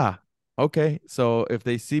 Yeah. Okay. So if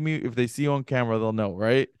they see you on camera, they'll know,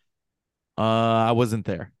 right? I wasn't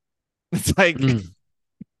there. It's like Mm.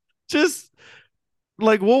 just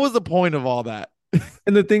like what was the point of all that?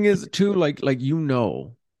 And the thing is too, like like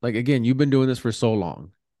again, you've been doing this for so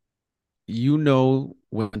long. You know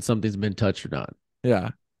when something's been touched or not. Yeah.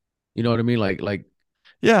 You know what I mean? Like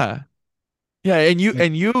Yeah. Yeah, and you like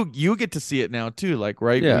and you get to see it now too, like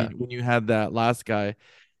right yeah. when you had that last guy,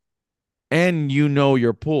 and you know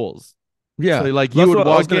your pools. So Yeah. like you That's would what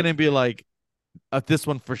I was walk in gonna and be like, this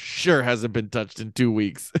one for sure hasn't been touched in 2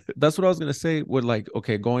 weeks. that's what I was gonna say with like,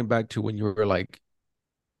 okay, going back to when you were like,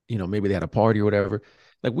 maybe they had a party or whatever.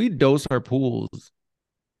 Like we dose our pools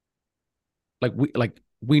like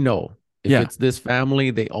we know if Yeah. it's this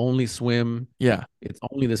family, they only swim. Yeah. It's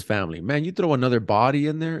only this family. Man, you throw another body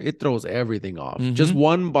in there, it throws everything off. Just Mm-hmm.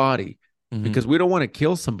 one body, Mm-hmm. because we don't want to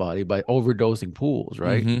kill somebody by overdosing pools,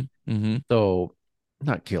 right? Mm-hmm. Mm-hmm. So,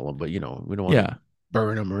 not kill them, but we don't want to Yeah.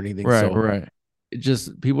 burn them or anything. Right. So, Right. it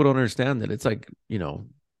just people don't understand that it's like,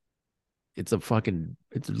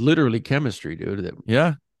 it's literally chemistry, dude.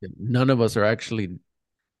 Yeah. That none of us are actually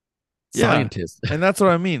Yeah. scientists. And that's what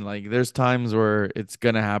I mean. Like there's times where it's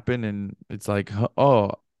gonna happen and it's like,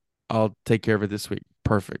 oh, I'll take care of it this week.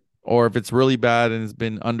 Perfect. Or if it's really bad and it's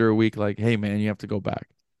been under a week, like, hey man, you have to go back.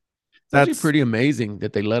 It's actually That's pretty amazing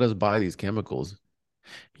that they let us buy these chemicals.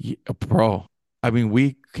 bro. I mean,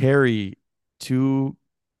 we carry two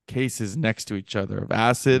cases next to each other of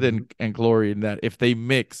acid Mm-hmm. and chlorine that if they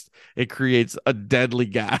mix, it creates a deadly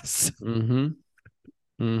gas. Mm-hmm.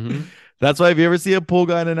 Mm-hmm. That's why if you ever see a pool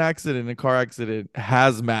guy in an accident, a car accident,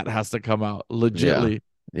 hazmat has to come out. Yeah. Legitly.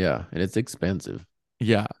 Yeah. And it's expensive.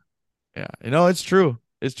 Yeah. Yeah. It's true.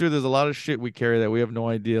 It's true. There's a lot of shit we carry that we have no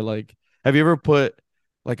idea. Like, have you ever put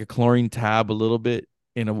like a chlorine tab a little bit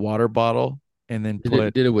in a water bottle and then Did it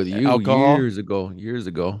put did it with you alcohol? years ago. Years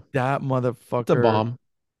ago. That It's a motherfucker. bomb.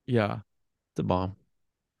 Yeah. It's a bomb.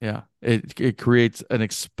 Yeah. It creates an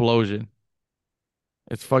explosion.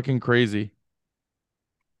 It's fucking crazy.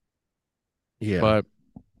 Yeah. But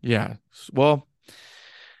yeah. Well,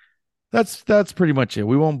 that's pretty much it.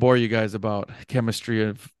 We won't bore you guys about chemistry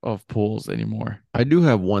of pools anymore. I do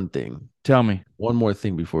have one thing. Tell me. One more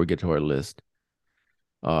thing before we get to our list.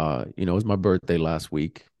 It was my birthday last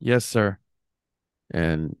week. Yes, sir.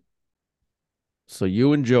 And so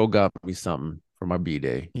you and Joe got me something for my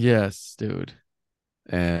B-Day. Yes, dude.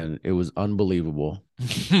 And it was unbelievable.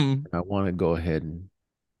 I want to go ahead and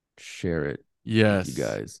share it with you Yes.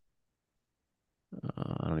 guys.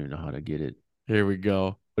 I don't even know how to get it. Here we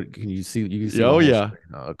go. But can you see? You can see my Oh whole yeah. screen.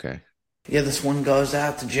 Oh, okay. Yeah, this one goes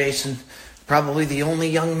out to Jason. Probably the only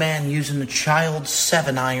young man using a child's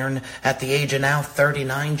 7-iron at the age of now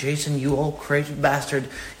 39. Jason, you old crazy bastard.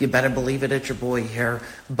 You better believe it, it's your boy here.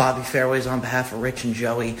 Bobby Fairways on behalf of Rich and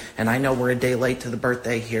Joey. And I know we're a day late to the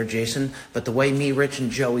birthday here, Jason, but the way me, Rich,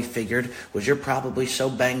 and Joey figured was you're probably so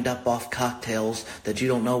banged up off cocktails that you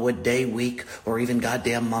don't know what day, week, or even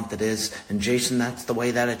goddamn month it is. And Jason, that's the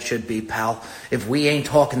way that it should be, pal. If we ain't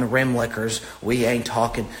talking the rim lickers, we ain't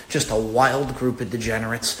talking just a wild group of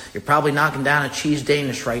degenerates. You're probably knocking down a cheese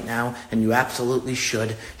Danish right now, and you absolutely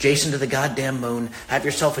should. Jason to the goddamn moon. Have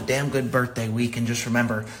yourself a damn good birthday week, and just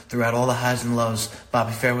remember, throughout all the highs and lows,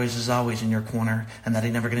 Bobby Fairways is always in your corner, and that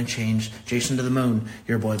ain't never gonna change. Jason to the moon,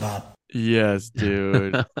 your boy Bob. Yes,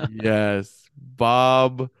 dude. Yes.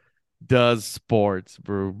 Bob does sports,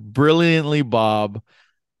 bro. Brilliantly, Bob.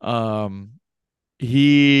 Um,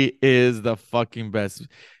 he is the fucking best.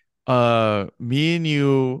 Me and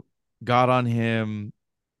you got on him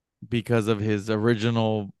because of his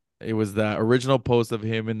original. It was that original post of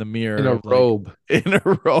him in the In mirror a of like robe. in a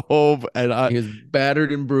robe, and I He is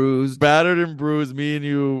battered and bruised. battered and bruised. Me and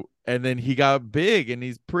you, and then he got big, and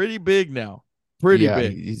he's pretty big now, pretty Yeah,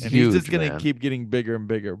 big, he's and he's just huge, gonna man. keep getting bigger and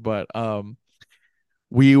bigger. But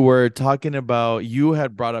we were talking about you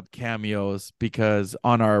had brought up cameos because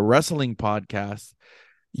on our wrestling podcast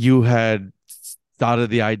you had thought of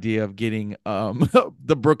the idea of getting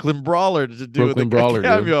the Brooklyn Brawler to do Brooklyn a Brawler, dude.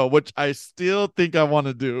 cameo, which I still think I want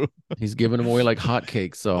to do. He's giving them away like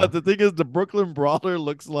hotcakes. But So, the thing is, the Brooklyn Brawler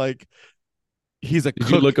looks like he's a did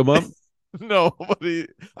you cook. look him up? No, but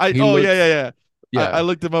I He oh yeah, looks, yeah, yeah. I yeah,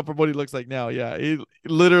 looked him up from what he looks like now. Yeah, he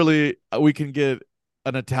literally we can get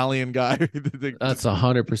an Italian guy that's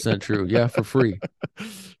 100% true. Yeah, for free.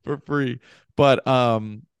 for free. But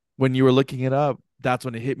when you were looking it up, that's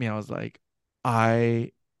when it hit me. I was like,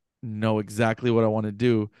 I know exactly what I want to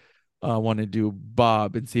do. I want to do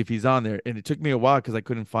Bob and see if he's on there. And it took me a while because I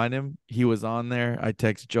couldn't find him. He was on there. I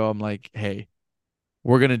text Joe. I'm like, hey,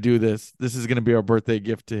 we're gonna do this. This is gonna be our birthday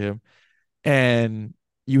gift to him. And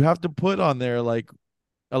you have to put on there like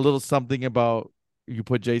a little something about you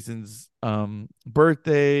put Jason's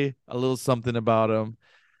birthday, a little something about him.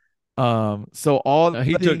 So all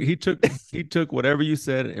He the took thing, he took he took whatever you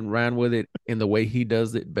said and ran with it in the way he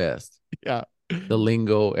does it best. yeah, The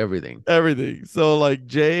lingo, everything. everything. So like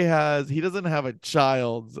he doesn't have a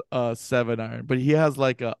child's 7-iron, but he has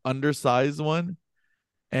like a undersized one,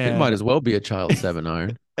 It might and as well be a child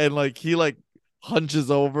 7-iron. like he like hunches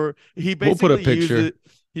over. We'll put a picture.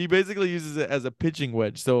 He basically uses it as a pitching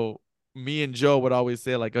wedge. So me and Joe would always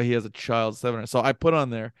say like, oh, he has a child 7-iron. So I put on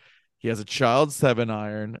there, he has a child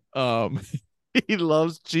 7-iron. He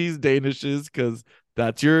loves cheese danishes because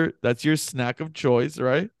that's your snack of choice,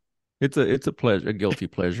 right? It's a pleasure, a guilty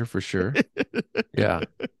pleasure for sure. Yeah.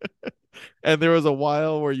 And there was a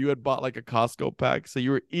while where you had bought like a Costco pack, so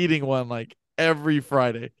you were eating one like every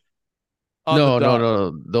Friday on the No, no, dot.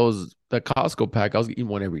 no. The Costco pack, I was eating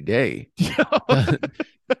one every day.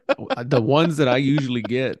 The ones that I usually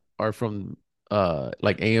get are from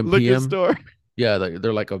like Liquor AMPM. store, Yeah,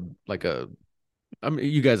 they're like a I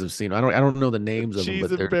mean you guys have seen them. I don't know the names of them, cheese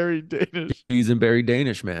but and they're berry Danish. cheese and berry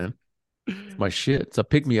Danish, man. It's my shit. It's a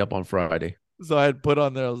pick me up on Friday. So I had put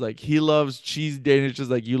on there, I was like, he loves cheese danishes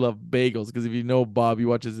like you love bagels. Because if you know Bob, you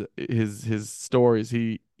watch his stories,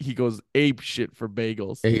 he goes ape shit for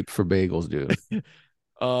bagels. Ape for bagels, dude.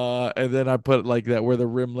 And then I put like that where the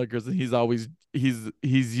rim liquors, and he's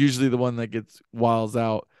usually the one that gets wiles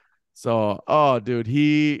out. So oh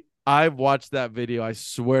dude, I've watched that video, I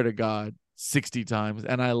swear to God, 60 times,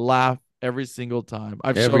 and I laugh every single time.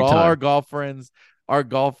 I've showed Every all our time. golf friends. Our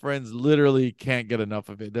golf friends literally can't get enough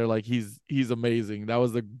of it. They're like, he's amazing. That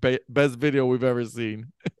was the best video we've ever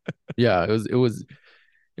seen. Yeah, it was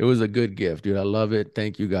a good gift, dude. I love it.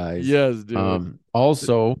 Thank you guys. Yes, dude.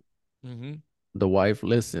 Also, Mm-hmm. the wife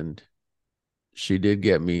listened. She did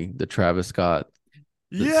get me the Travis Scott,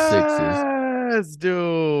 the sixes. Yes,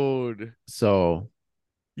 dude. So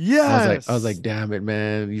I was like, Yes. damn it,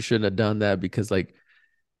 man, you shouldn't have done that because like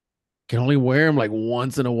can only wear them like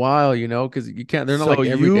once in a while, because you can't. They're not So like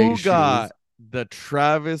everyday you shoes got the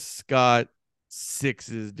Travis Scott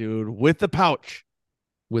sixes, dude, with the pouch.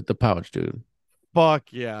 with the pouch, dude.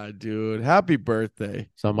 Fuck yeah, dude. Happy birthday.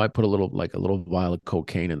 So I might put a little vial of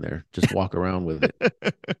cocaine in there. Just walk around with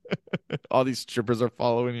it. All these strippers are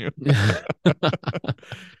following you.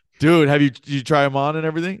 Dude, did you try them on and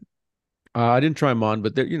everything? I didn't try them on,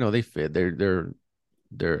 but they fit. They're.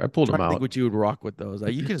 I pulled Trying them to think out. what you would rock with those.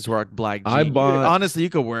 Like you can just rock black I jeans. bought. Honestly, you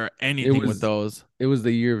could wear It anything with was. those. It was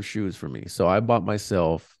the year of shoes for me. So I bought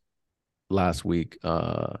myself last week.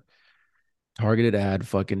 Targeted ad,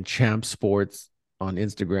 fucking Champ Sports on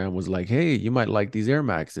Instagram was like, "Hey, you might like these Air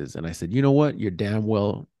Maxes," and I said, "You know what? You're damn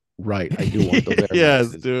well right. I do want those Air Yes,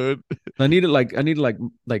 Maxes. dude. I needed like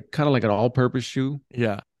kind of like an all-purpose shoe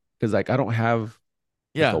Yeah. because like I don't have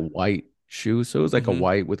like a Yeah. white shoe, so it was like a Mm-hmm.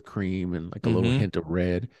 white with cream and like a little Mm-hmm. hint of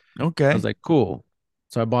red. I was Okay. like, cool.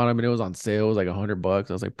 So I bought them and it was on sale. It was like $100.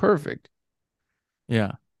 I was like, perfect.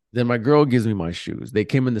 Yeah. Then my girl gives me my shoes. They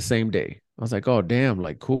came in the same day. I was like, oh damn,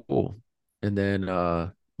 like cool. And then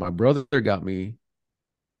my brother got me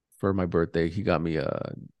for my birthday. He got me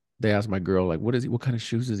they asked my girl, like, what kind of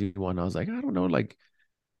shoes does he want? And I was like, I don't know, like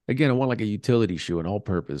again, I want like a utility shoe, an all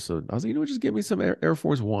purpose. So I was like, just give me some Air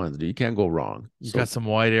Force Ones, dude. You can't go wrong. You got So some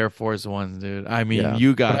white Air Force Ones, dude. I mean, yeah.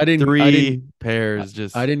 you But got I didn't three I, pairs I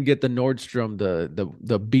just didn't get the Nordstrom,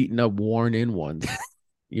 the beaten up, worn in ones,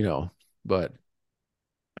 you know. But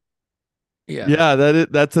yeah, yeah,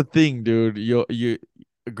 that's a thing, dude. You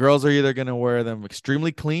girls are either gonna wear them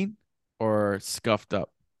extremely clean or scuffed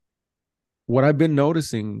up. what I've been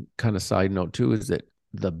noticing, kind of side note too, is that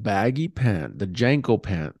the baggy pant, the Janko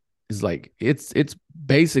pant, is like it's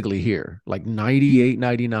basically here. Like 98,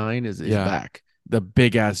 99 is Yeah. back. The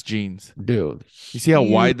big ass jeans. Dude, You see how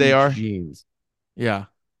wide they huge are? jeans. Yeah.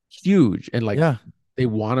 Huge. And like Yeah. they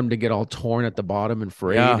want them to get all torn at the bottom and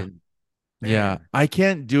frayed. Yeah. And Yeah. man, I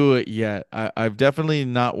can't do it yet. I've definitely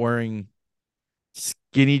not wearing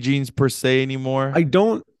skinny jeans per se anymore. I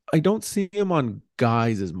don't I don't see him on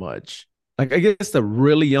guys as much. Like I guess the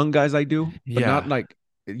really young guys I do, but not Yeah. like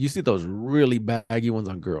you see those really baggy ones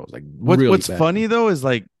on girls, like What's really what's baggy. funny though is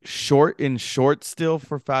like short still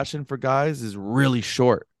for fashion for guys is really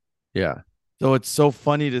short. Yeah. So it's so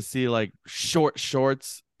funny to see like short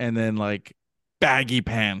shorts and then like baggy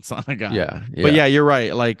pants on a guy. Yeah. But Yeah. yeah, you're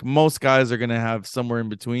right. Like most guys are gonna have somewhere in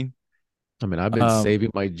between. I mean, I've been Um, saving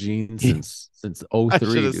my jeans I since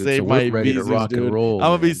should '03, have dude. So saved we're my ready to Ibizus, rock and dude. roll, I'm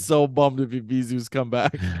gonna be man. so bummed if Ibizus come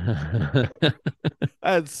back.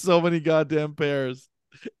 I had so many goddamn pairs.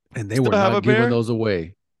 And they were Still have a not giving pair? those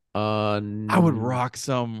away. I would rock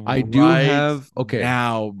some I do right have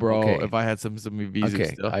now, bro. okay. If I had some Ibizus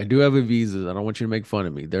Okay, still. I do have a visas. I don't want you to make fun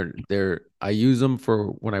of me. They're I use them for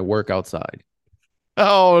when I work outside.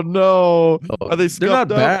 Oh no. Oh, Are they they're scuffed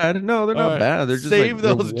not up? bad. No, they're All not right. bad. They're just like Save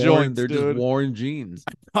those worn. joints, They're just dude. worn jeans.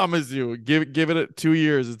 Promise you. Give it 2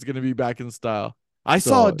 years. It's gonna be back in style. I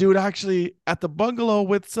saw a So dude actually at the bungalow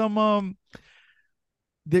with some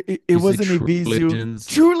it you say wasn't True Ibizu. Religions.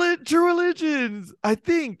 True Religions. I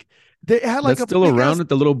think they had like That's a still big around ass. at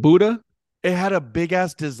the little Buddha. It had a big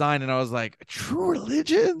ass design, and I was like, True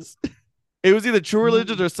Religions. It was either True No,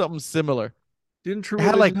 Religions or something similar. didn't True It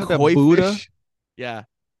had Religion like have that koi Buddha? fish. Yeah,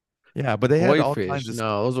 yeah, but they had Koi all kinds fish. of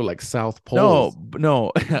No, those are like South no, Poles.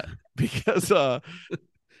 no, because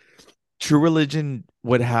True Religion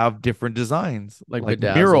would have different designs, Like like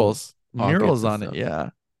bedazzled murals pockets and on it. stuff. Yeah,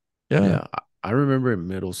 yeah. Yeah. I remember in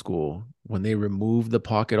middle school when they removed the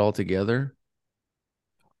pocket altogether.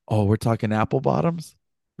 Oh, we're talking apple bottoms.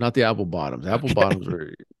 Not the apple bottoms.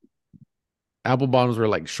 Okay, Apple bottoms were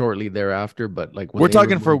like shortly thereafter, but like when we're they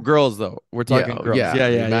talking for removed girls though. We're yeah, talking oh, girls. yeah. Yeah,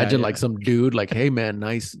 yeah, yeah, Imagine like yeah. some dude like, hey man,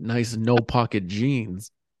 nice no pocket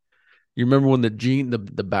jeans. You remember when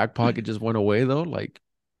the back pocket just went away though? Like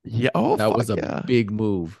Yeah. Oh, that was fuck a yeah, big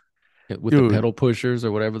move with the dude. pedal pushers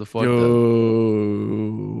or whatever the fuck the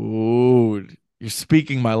Dude, you're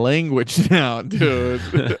speaking my language now, dude.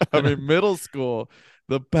 I'm in middle school.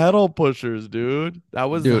 The pedal pushers, dude. That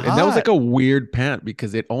was dude, and that was hot. like a weird pant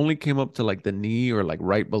because it only came up to like the knee or like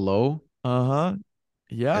right below, Uh-huh. and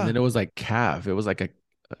Yeah. then it was like calf. It was like a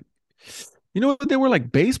you know what, they were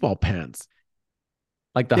like baseball pants,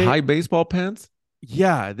 like the They high baseball pants.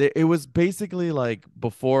 it was basically like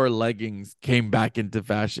before leggings came back into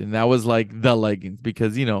fashion. That was like the leggings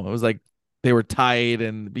because it was like they were tight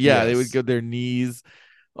and yeah, they would Yes. go their knees.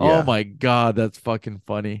 Oh Yeah. my God, that's fucking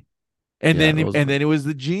funny. And Yeah, then those and were. then it was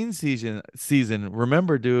the jean season.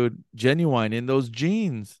 Remember, dude, genuine in those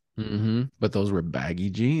jeans. But those were baggy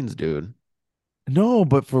jeans, dude. No,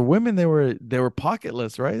 but for women they were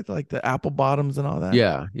pocketless, right? Like the apple bottoms and all that.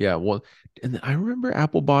 Yeah, yeah. Well, and I remember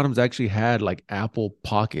Apple Bottoms actually had like Apple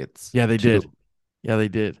pockets Yeah, they too. did. Yeah, they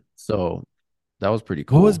did. So that was pretty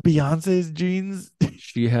What was cool. Beyonce's jeans?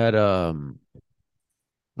 She had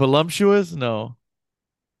Voluptuous? No.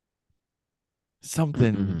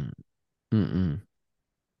 Something. mm-mm, mm-mm.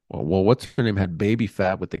 Well, what's her name had baby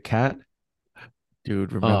fat with the cat?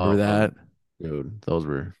 Dude, remember Um, that? dude, those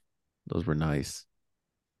were nice.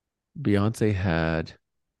 Beyonce had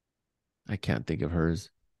I can't think of hers.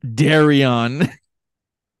 Darion.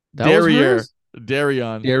 That was Derriere. hers?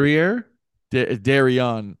 Darion. Derriere?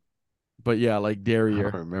 Darion. But yeah, like I don't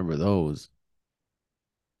Derriere. remember those.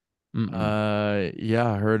 Mm-mm.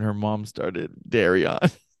 Yeah, her and her mom started dairy on.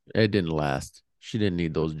 It didn't last. She didn't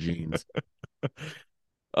need those genes.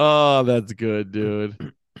 Oh, that's good,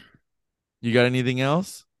 dude. You got anything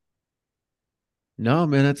else? No,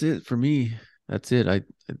 man, that's it for me. That's it. I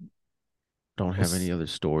don't Well, have any other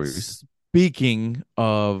stories. speaking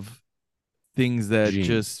of things that Gene.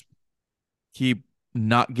 just keep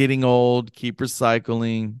not getting old, keep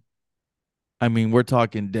recycling. I mean, we're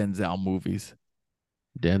talking Denzel movies.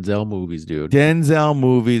 Denzel movies, dude. Denzel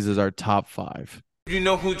movies is our top five. You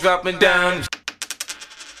know who dropping down?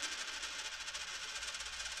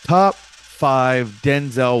 Top five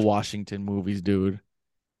Denzel Washington movies, dude.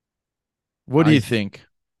 What do I you th- think?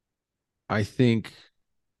 I think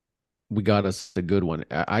we got us a good one.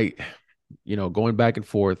 Going back and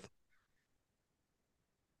forth.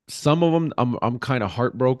 Some of them I'm kind of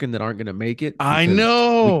heartbroken that aren't going to make it I because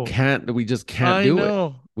know. we just can't I do it.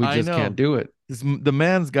 know. We I just can't know. do it. The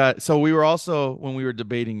man's got. So we were also, when we were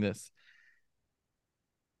debating this,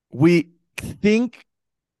 we think,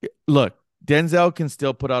 look, Denzel can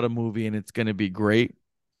still put out a movie and it's going to be great,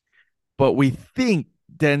 but we think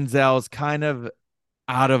Denzel's kind of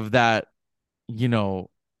out of that, you know,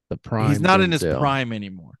 The he's prime not in his Denzel. prime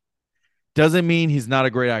anymore. Doesn't mean he's not a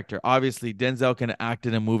great actor. Obviously, Denzel can act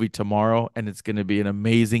in a movie tomorrow and it's going to be an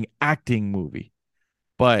amazing acting movie.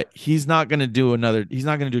 But he's not going to do he's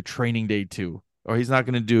not going to do Training Day 2, or he's not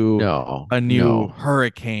going to do No, a new no.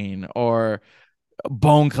 Hurricane or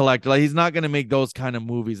Bone Collector. Like, he's not going to make those kind of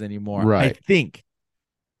movies anymore, I Right. think.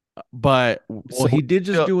 But Well, so he did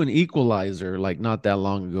just feel, do an Equalizer like not that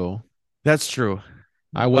long ago. that's true.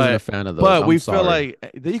 I wasn't a But fan of those. but I'm we feel sorry.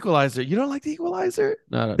 like the Equalizer. You don't like the Equalizer?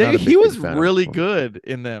 Not a He big was fan of really them. good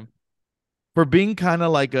in them. For being kind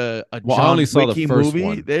of like a Well, I only John saw the Wicky first movie,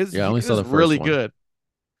 one. Yeah, I he only saw was the first really one. good.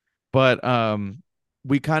 But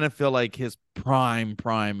we kind of feel like his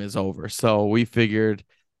prime is over. So we figured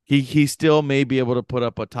he still may be able to put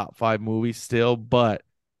up a top five movie still, but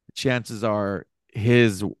chances are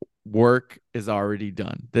his work is already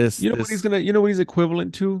done. You know what he's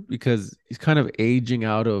equivalent to? Because he's kind of aging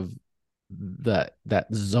out of that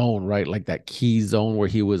zone, right? Like that key zone where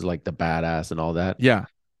he was like the badass and all that. Yeah.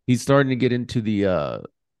 He's starting to get into the I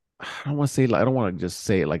don't want to say like I don't want to just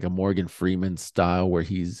say it like a Morgan Freeman style where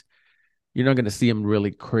you're not going to see him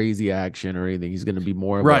really crazy action or anything. He's going to be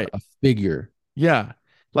more of Right. a figure. Yeah.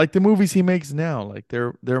 Like the movies he makes now, like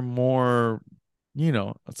they're more,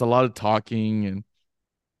 it's a lot of talking,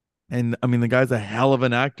 and I mean the guy's a hell of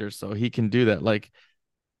an actor, so he can do that. Like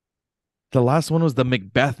the last one was the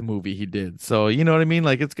Macbeth movie he did. So you know what I mean?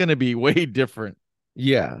 Like it's gonna be way different.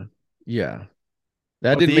 Yeah. Yeah.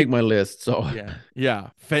 That But didn't make my list. So yeah.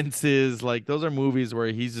 Fences, like those are movies where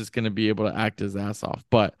he's just gonna be able to act his ass off.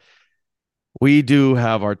 But we do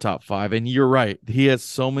have our top five, and you're right. He has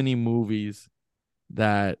so many movies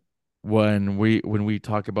that when we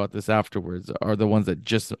talk about this afterwards are the ones that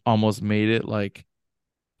just almost made it. Like,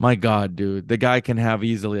 my God, dude, the guy can have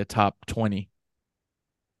easily a top 20.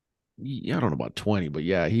 yeah, I don't know about 20, but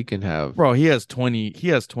yeah, he can have. Bro, he has 20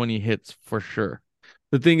 hits for sure.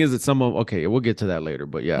 The thing is that okay, we'll get to that later,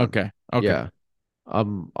 but yeah. Okay. Yeah.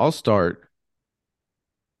 I'll start.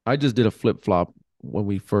 I just did a flip-flop when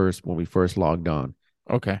we first logged on.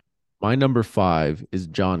 Okay. My number 5 is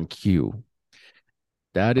John Q.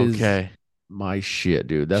 That is Okay. my shit,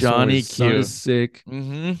 dude. That's when Johnny his son Q. is sick.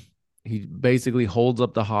 Mm-hmm. He basically holds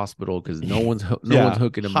up the hospital because no one's Yeah.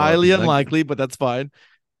 hooking him up. Highly He's like, unlikely, but that's fine.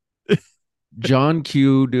 John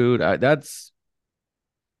Q, dude. That's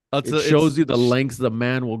It shows you the lengths the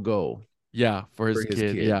man will go yeah, for for his his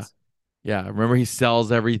kid. Yeah. kids. Yeah. Remember he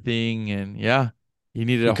sells everything, and yeah, he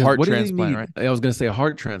needed a Because heart what did he transplant, need? right? I was gonna say a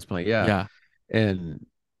heart transplant, yeah. Yeah. And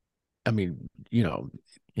I mean,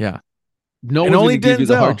 Yeah. no And one's only gonna give you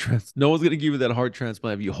the Denzel. no one's gonna give you that heart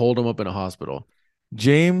transplant if you hold him up in a hospital.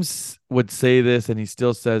 James would say this, and he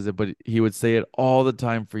still says it, but he would say it all the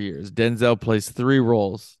time for years. Denzel plays three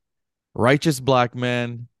roles: righteous black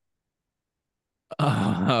man,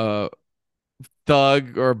 uh,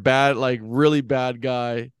 thug or bad, like really bad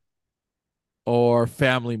guy, or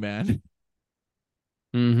family man.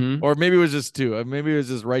 Mm-hmm. Or maybe it was just two. Maybe it was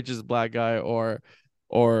just righteous black guy, or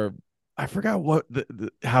I forgot what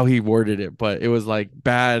how he worded it, but it was like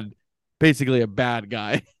bad, basically a bad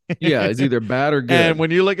guy. Yeah, it's either bad or And good.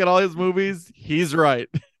 when you look at all his movies, he's right.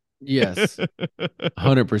 Yes,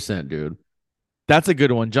 100%, dude. That's a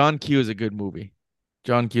good one. John Q is a good movie.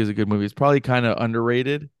 John Q is a good movie. It's probably kind of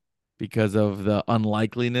underrated because of the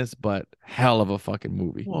unlikeliness, but hell of a fucking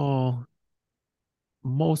movie. Well,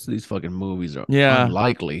 most of these fucking movies are Yeah,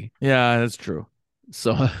 unlikely. yeah, that's true.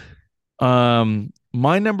 So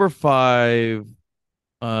My number five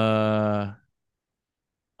Uh,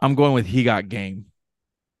 I'm going with He Got Game.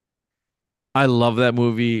 I love that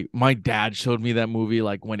movie. My dad showed me that movie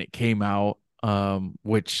like when it came out,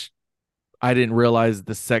 which I didn't realize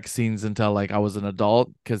the sex scenes until like I was an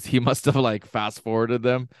adult because he must have like fast forwarded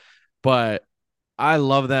them. But I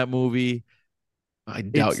love that movie. I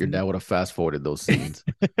doubt It's your dad would have fast forwarded those scenes.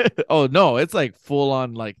 oh no, it's like full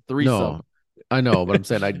on like threesome. No, I know, but I'm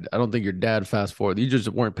saying I don't think your dad fast forwarded. You just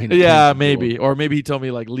weren't paying Yeah, attention to him. maybe. Or maybe he told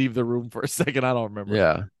me like leave the room for a second. I don't remember.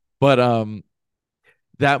 Yeah. But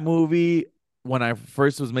that movie, when I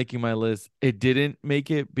first was making my list, it didn't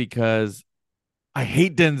make it because I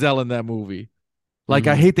hate Denzel in that movie. Like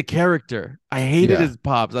I Hmm. hate the character. I hated Yeah. his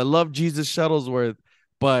pops. I love Jesus Shuttlesworth,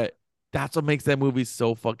 but that's what makes that movie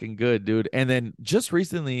so fucking good, dude. And then just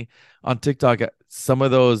recently on TikTok, some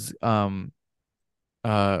of those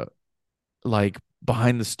uh like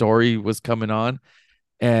behind the story was coming on,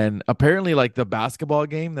 and apparently like the basketball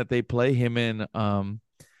game that they play him in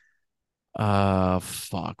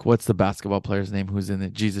fuck, what's the basketball player's name who's in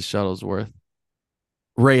it? Jesus Shuttlesworth.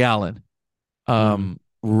 Ray Allen. Hmm. Um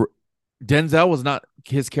Denzel was not,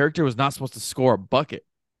 his character was not supposed to score a bucket.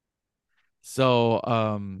 So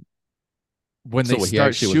when they So he start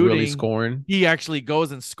actually was really shooting, scoring. he actually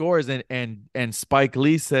goes and scores, and Spike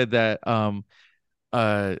Lee said that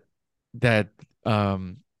uh that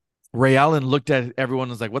Ray Allen looked at everyone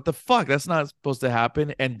and was like, "What the fuck? That's not supposed to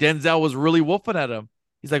happen." And Denzel was really wolfing at him.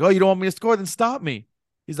 He's like, "Oh, you don't want me to score? Then stop me."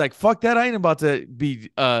 He's like, "Fuck that! I ain't about to be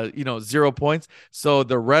 0 points." So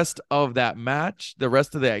the rest of that match, the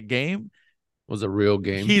rest of that game, Was a real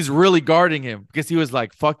game. he's really guarding him because he was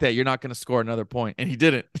like, "Fuck that! You're not going to score another point," and he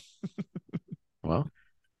didn't. Well,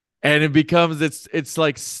 And it becomes it's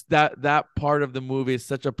like that part of the movie is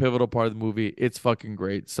such a pivotal part of the movie. It's fucking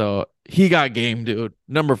great. So He Got Game, dude.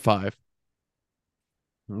 Number 5.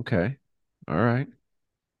 okay. All right.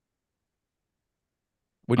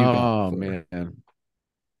 What do you got Oh for? man.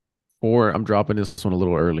 Or I'm dropping this one a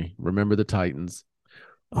little early. Remember the Titans.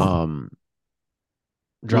 Oh, Um,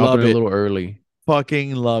 dropping love it a it. little early.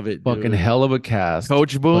 Fucking love it, Fucking dude. hell of a cast,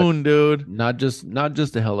 Coach but Boone, dude. not just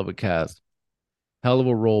a hell of a cast. Hell of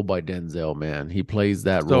a role by Denzel, man. He plays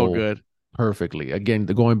that So role good. perfectly. Again,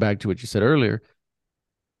 going back to what you said earlier,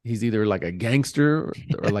 he's either like a gangster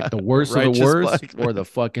or like the worst of the Righteous worst black or man. the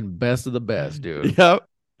fucking best of the best, dude. Yep.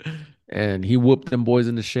 And he whooped them boys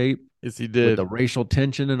into shape Yes, he with did. the racial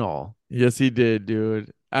tension and all. Yes, he did,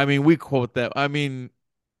 dude. I mean, we quote that. I mean,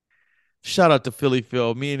 shout out to Philly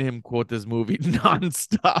Phil. Me and him quote this movie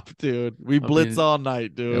nonstop, dude. We I blitz mean, all night,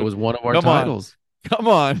 it dude. was one of our Come on. titles. Come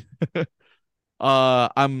on.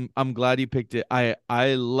 I'm glad you picked it. I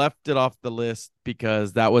left it off the list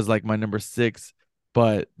because that was like my number 6,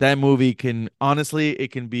 but that movie can honestly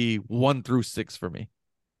it can be 1 through 6 for me.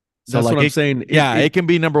 So That's like what I'm it, saying. It yeah, it it can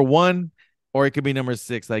be number 1 or it could be number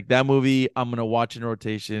 6. Like that movie I'm going to watch in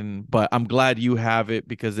rotation, but I'm glad you have it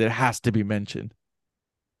because it has to be mentioned.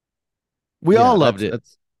 We all yeah, loved it.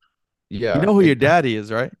 that's You yeah. know who your daddy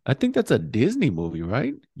is, right? I think that's a Disney movie,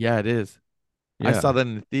 right? Yeah, it is. I saw Yeah. that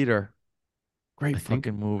in the theater. I Great think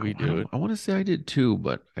fucking movie, dude. I want to say I did too,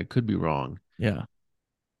 but I could be wrong. Yeah,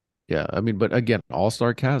 Yeah, I mean, but again,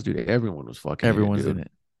 all-star cast, dude. Everyone was fucking in it, everyone's in dude.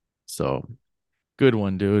 it. So Good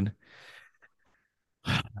one, dude.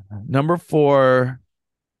 Number 4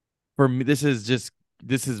 for me. This is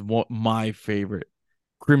my favorite.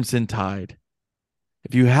 Crimson Tide.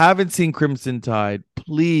 If you haven't seen Crimson Tide,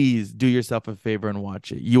 please do yourself a favor and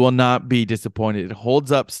watch it. You will not be disappointed. It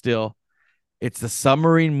holds up still. It's the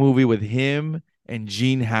submarine movie with him and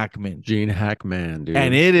Gene Hackman. Gene Hackman,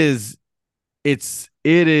 And dude.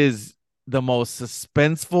 it is the most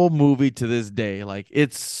suspenseful movie to this day. Like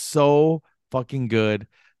it's so fucking good.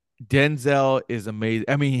 Denzel is amazing.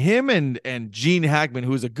 I mean, him and Gene Hackman,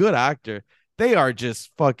 who's a good actor, they are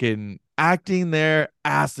just fucking acting their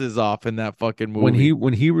asses off in that fucking When he movie.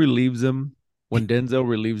 when he relieves him, when Denzel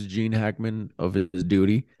relieves Gene Hackman of his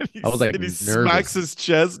duty, I was like And he smacks nervous. his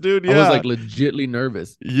chest, dude. I was Yeah. like legitly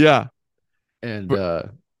nervous. Yeah. And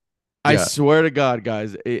But I yeah, swear to God,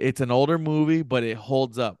 guys, it's an older movie, but it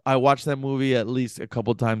holds up. I watch that movie at least a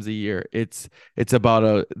couple times a year. It's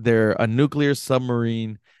about they're a nuclear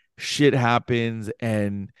submarine. Shit happens,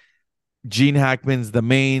 and Gene Hackman's the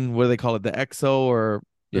main, what do they call it, the XO or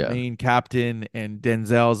the yeah. main captain, and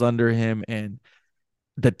Denzel's under him, and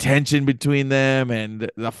the tension between them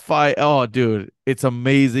and the fight. Oh, dude, it's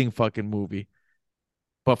amazing fucking movie.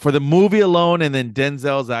 But for the movie alone, and then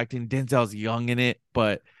Denzel's acting, Denzel's young in it,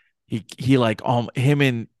 but he like him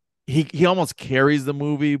and he almost carries the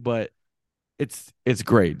movie, but it's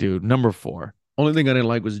great, dude. Number 4. Only thing I didn't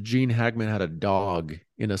like was Gene Hackman had a dog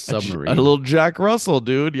in a A submarine. little Jack Russell,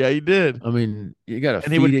 dude. Yeah, he did. I mean, you gotta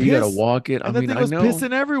And he feed would it, you gotta piss, walk it. I and the mean, thing was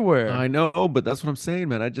pissing everywhere. I know, but that's what I'm saying,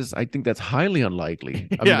 man. I think that's highly unlikely.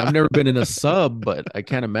 I mean, I've Yeah. never been in a sub, but I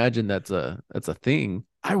can't imagine that's a thing.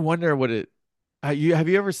 I wonder what it. Have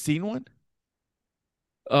you ever seen one?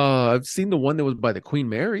 I've seen the one that was by the Queen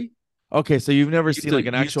Mary. Okay, so you've never Used seen to like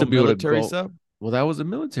an used actual to be able to military go. sub? Well, that was a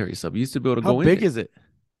military sub. You used to be able to How go in big it. is it?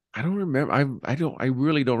 I don't remember. I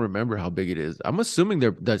really don't remember how big it is. I'm assuming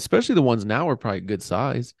especially the ones now are probably good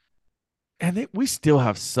size. And we still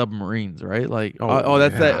have submarines, right? Like, Oh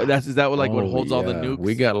that's yeah. is that what like what Oh holds all the yeah.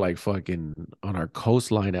 We nukes? got like fucking on our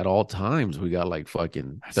coastline at all times. We got like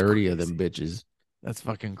fucking That's 30 of them crazy. bitches. That's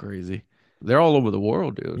fucking crazy. They're all over the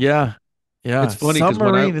world, dude. Yeah, yeah. It's funny because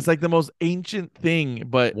when I Submarine is like the most ancient thing,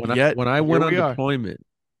 but when I yet when I here went on we are. deployment,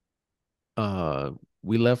 uh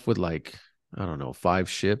we left with like, I don't know, 5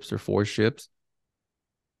 ships or 4 ships,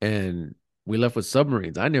 and we left with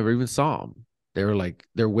submarines. I never even saw them. They were like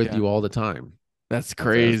they're with Yeah, you all the time. that's I was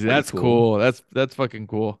like, that's crazy. pretty That's cool. cool. That's fucking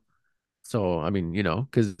cool. So I mean,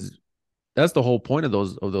 because that's the whole point of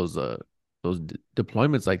those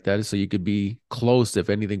deployments like that, is so you could be close if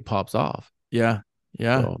anything pops off. Yeah,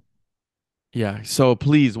 yeah, So yeah. So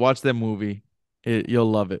please watch that movie. You'll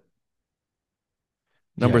love it.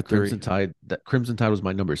 yeah, Number three. Crimson Tide was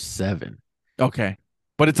my number 7. Okay,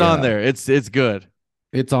 but it's on Yeah, there. It's good.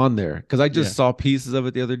 it's on there because I Yeah. just saw pieces of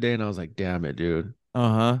it the other day and I was like, damn it, dude.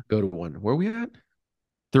 Uh-huh. Go to one. Where we at?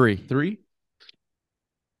 Three. 3?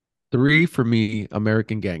 3 for me,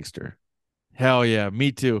 American Gangster. Hell yeah.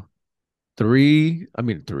 Me too. 3.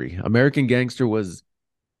 American Gangster was,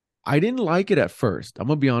 I didn't like it at first. I'm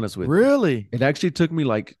gonna be honest with you. Really? It actually took me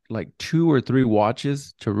like 2 or 3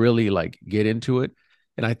 watches to really like get into it.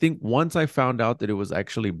 And I think once I found out that it was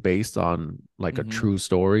actually based on like a Mhm. true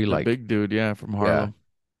story, The like big dude, yeah, from yeah, Harlem.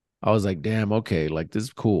 I was like, damn, okay, like this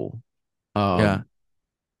is cool. Yeah.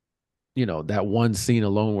 Um, that one scene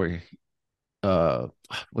alone where uh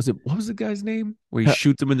what was the guy's name? Where he He-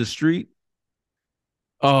 shoots him in the street?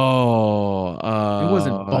 Oh, It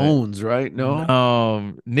wasn't Bones, right? No.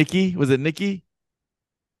 no. Nikki? Was it Nikki?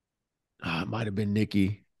 It might have been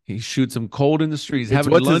Nicky. He shoots him cold in the street. He's It's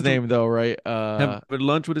having what's his lunch, name though, right? having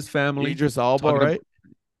lunch with his family. Idris Alba, Talking about, right?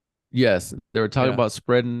 yes, they were talking Yeah. about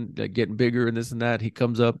spreading, like, getting bigger and this and that. He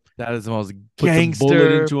comes up, That is the most puts a bullet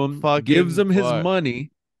gangster into him, gives fucking him his part.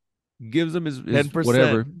 money, gives him his 10%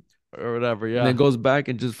 whatever, or whatever, and then yeah. goes back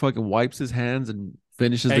and just fucking wipes his hands and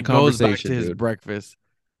finishes the And goes back to conversation, his dude. breakfast.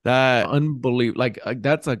 That Unbelievable. Like,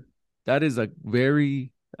 that is a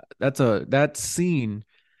very that scene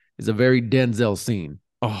is a very Denzel scene.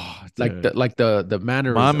 oh Like dude. the My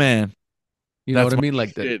mannerism. man. You know what That's I my mean?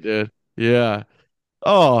 Like the shit, dude. Yeah.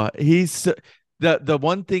 Oh, the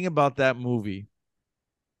one thing about that movie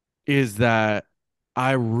is that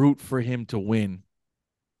I root for him to win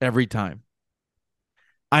every time.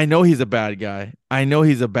 I know he's a bad guy. I know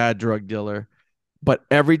he's a bad drug dealer, but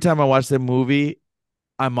every time I watch that movie,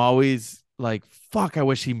 I'm always like, fuck, I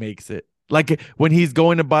wish he makes it. Like when he's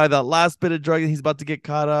going to buy that last bit of drug and he's about to get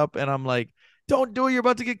caught up, and I'm like, don't do it, you're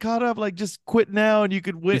about to get caught up. Like just quit now and you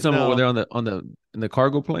could you win. talking about where No. they're on the in the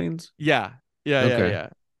cargo planes? Yeah. Yeah, yeah, Okay. yeah.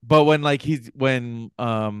 But when like when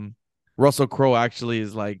Russell Crowe actually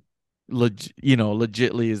is like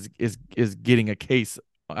legitly is getting a case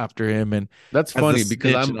after him and That's as the funny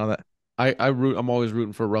because snitch and all that. I'm always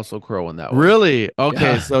rooting for Russell Crowe in that one. Really? Okay,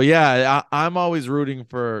 Yeah. so yeah, I'm always rooting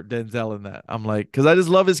for Denzel in that. I'm like, because I just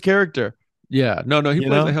love his character. Yeah. No, no, he You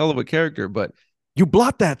plays a know, hell of a character, but you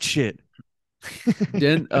blot that shit.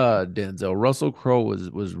 Denzel, Russell Crowe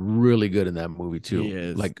was really good in that movie He too.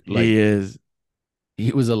 is. Like He is.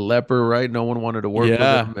 he was a leper, right? No one wanted to work with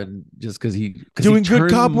Yeah. him, and just because he Doing good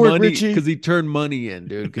turned cop work, money Richie. because he turned money in,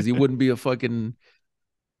 dude. Because he wouldn't be a fucking,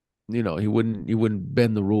 he wouldn't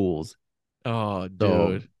bend the rules. Oh, So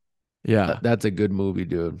dude. Yeah. that's a good movie,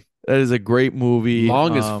 dude. That is a great movie.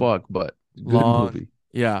 Long as fuck, but good Long. movie.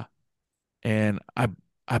 Yeah. And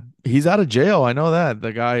he's out of jail. I know that.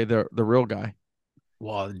 The guy, the real guy.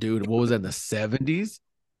 Wow, dude, what was that in the 70s?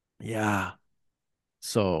 Yeah.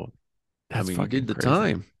 So That's he fucking did the crazy.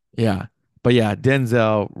 time. Yeah. But yeah,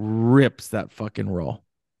 Denzel rips that fucking role.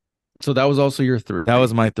 So that was also your 3. That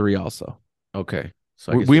was my 3 also. Okay.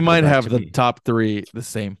 So I We guess we we'll go might back have to the me. top 3 the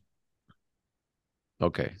same.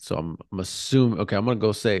 Okay. So I'm assuming. Okay, I'm gonna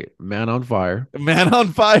go say Man on Fire. Man on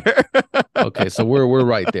Fire. Okay, so we're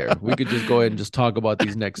right there. We could just go ahead and just talk about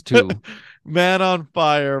these next 2. Man on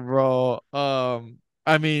Fire, bro.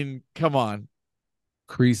 I mean, come on.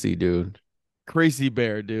 Creasy, dude. Crazy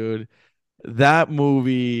Bear, dude. That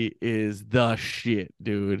movie is the shit,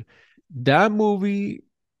 dude. That movie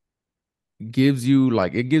gives you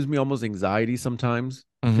like it gives me almost anxiety sometimes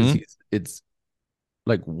because Mm-hmm. it's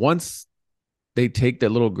like once they take that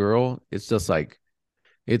little girl, it's just like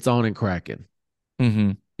it's on and cracking.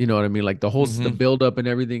 Mm-hmm. You know what I mean? Like the Mm-hmm. build up and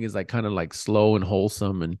everything is like kind of like slow and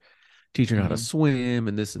wholesome and teaching her how to Mm-hmm. swim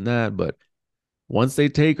and this and that. But once they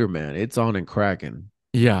take her, man, it's on and cracking.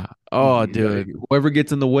 Yeah. Oh, dude. Whoever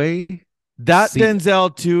gets in the way, That see it.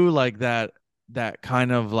 Denzel too, like that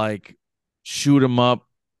kind of like shoot 'em up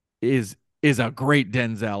is is a great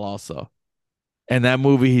Denzel also. And that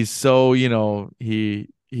movie, he's so, he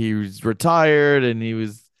was retired and he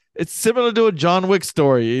was it's similar to a John Wick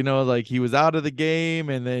story, like he was out of the game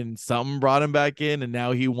and then something brought him back in and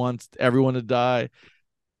now he wants everyone to die.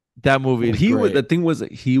 That movie Well, is he was great. the thing was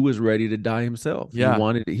that he was ready to die himself. Yeah.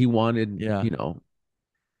 He wanted, Yeah.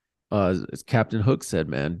 as Captain Hook said,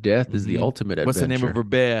 man, death is the Hmm. ultimate What's the name of her adventure.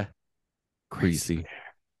 bear? Crazy Greasy.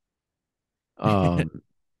 bear. Um,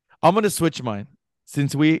 I'm gonna switch mine.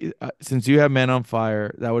 Since you have Man on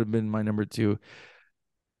Fire, that would have been my number two.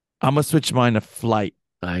 I'm gonna switch mine to Flight.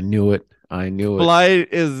 I knew it. I knew it. Flight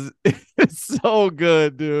is it's so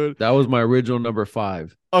good, dude. That was my original number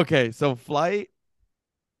five. Okay, so Flight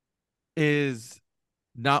is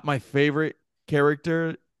not my favorite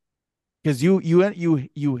character because you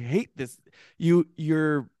hate this.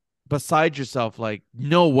 You're beside yourself, like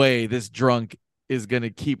no way this drunk is gonna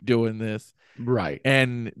keep doing this. Right.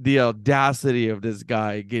 And the audacity of this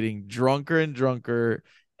guy getting drunker and drunker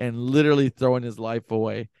and literally throwing his life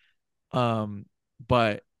away.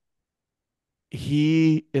 But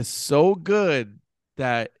he is so good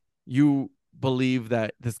that you believe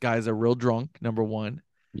that this guy's a real drunk, number one,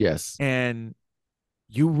 Yes. and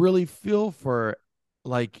you really feel for,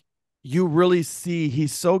 like, you really see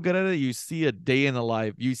he's so good at it. You see a day in the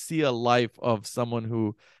life, you see a life of someone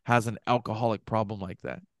who has an alcoholic problem like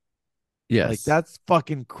that. Like, Yes. that's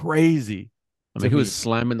fucking crazy I mean, to he was me.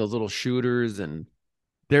 slamming those little shooters and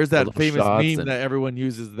There's the that little famous shots meme and that everyone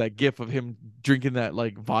uses, that gif of him drinking that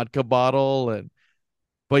like vodka bottle. And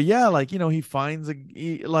but yeah, like, he finds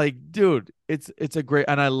like, dude, it's a great,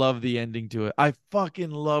 and I love the ending to it. I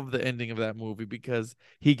fucking love the ending of that movie because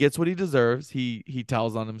he gets what he deserves. He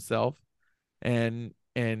tells on himself, and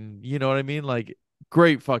you know what I mean? Like,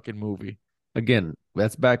 great fucking movie. again,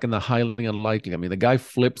 that's back in the highly unlikely. I mean, the guy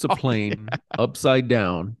flips a Oh plane upside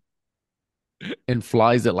down and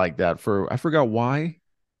flies it like that for I forgot why,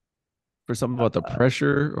 for something about the yeah.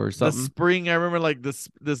 pressure or The something. spring, I remember, like, this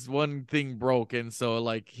one thing broke, and so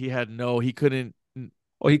like he couldn't.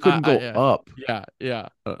 Oh, he couldn't go Yeah, up. yeah, yeah,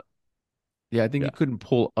 Uh, yeah, I think he yeah, couldn't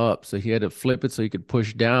pull up, so he had to flip it so he could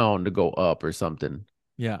push down to go up or something.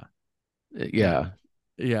 yeah, yeah, Yeah.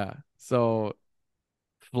 yeah. So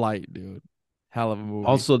Flight, dude, hell of a movie.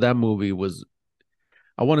 Also, that movie was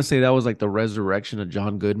I want to say that was like the resurrection of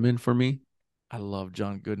John Goodman for me I love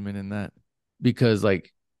John Goodman in that. because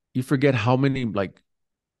like you forget how many like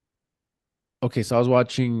okay, so I was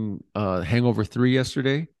watching Hangover 3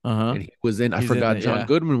 yesterday Uh-huh. and he was in I He's in forgot it, John yeah.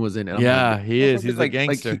 Goodman was in it. I'm like, Yeah, he damn, is. He's it's a like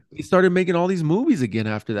gangster. he started making all these movies again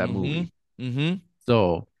after that Mm-hmm. movie. Mm-hmm.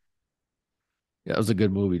 So yeah, that was a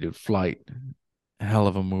good movie, dude. Flight. Hell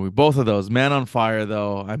of a movie. Both of those. Man on Fire,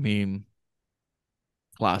 though, I mean,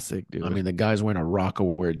 classic, I dude. mean, the guy's wearing a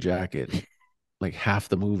Rockaware jacket like half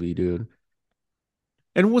the movie, dude.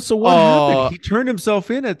 And what happened? Oh, He turned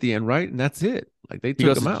himself in at the end, right? And that's it. Like they he took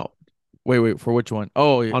goes him to out wait, for which one?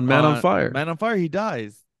 Oh, on Man on Fire. Man on Fire, he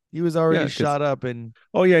dies. He was Yeah, already because shot up and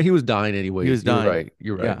oh yeah, he was dying he was anyways. You're dying. right.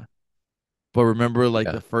 You're right. Yeah. But remember, like,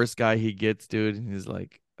 Yeah. the first guy he gets, dude, and he's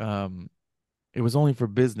like, it was only for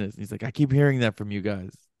business. He's like, I keep hearing that from you guys.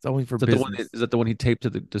 It's only for Is that the one? business. Is that the one he taped to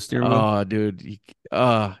the steering wheel? Oh, dude,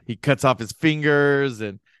 he cuts off his fingers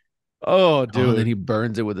and oh, Oh, and then dude, he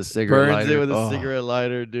burns it with a cigarette burns it lighter. with a Oh, cigarette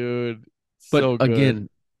lighter, dude. but So good. again,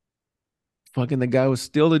 fucking the guy was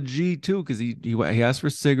still a G too because he asked for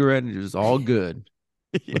a cigarette and it was all good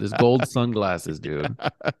with his gold sunglasses, dude.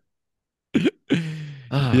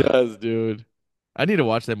 Ah, Yes, dude. I need to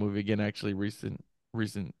watch that movie again. Actually, recent,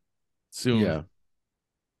 soon. yeah.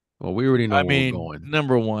 Well, we already know I where we're mean, going.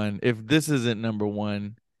 number one. If this isn't number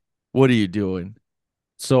one, what are you doing?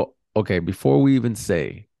 So, okay, before we even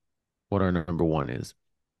say what our number one is,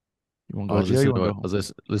 You want to I go to was jail? You listening want to to a, go I was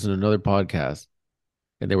home? listening to another podcast,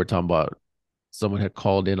 and they were talking about someone had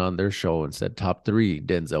called in on their show and said top three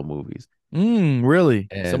Denzel movies, Really?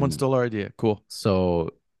 Someone and stole our idea. Cool.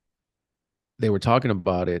 so they were talking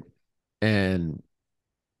about it, and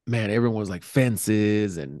man, everyone was like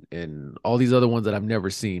Fences and all these other ones that I've never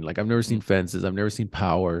seen. Like I've never seen Fences, I've never seen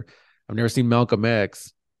Power, I've never seen Malcolm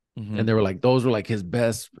X. and they were like, those were like his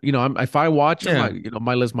best. If I watch him, Yeah.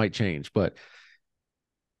 my list might change. But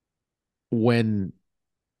when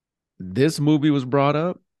this movie was brought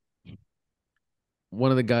up,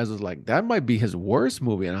 one of the guys was like, that might be his worst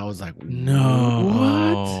movie. And I was like, what?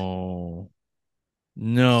 No.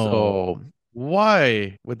 No. So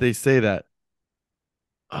Why would they say that?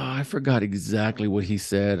 I forgot exactly what he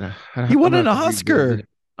said. He I'm won gonna an have to revisit Oscar. it.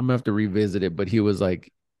 I'm gonna have to revisit it. But he's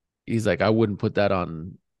like, I wouldn't put that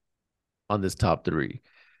on this top three.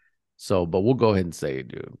 So, but we'll go ahead and say it,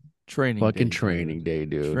 dude. Training Fucking Day, Training dude. Day,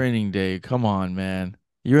 dude. Training Day. Come on, man.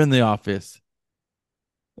 You're in the office.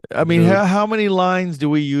 I mean, Dude, how many lines do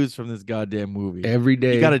we use from this goddamn movie? every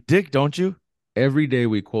You got a day, dick, don't you? every day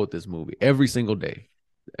we quote this movie. Every single day.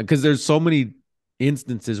 Because there's so many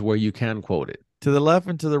instances where you can quote it. To the left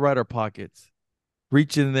and to the right are pockets.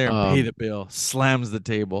 Reach in there and pay Um, the bill. Slams the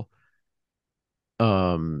table.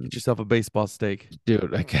 um, Get yourself a baseball steak.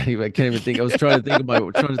 dude, I can't even think. I was trying to think of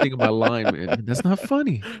my line, man. That's not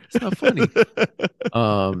funny. It's not funny.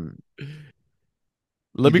 Um,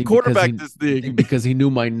 Let me quarterback this you think thing. because he knew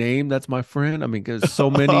my name, that's my friend? I mean, because so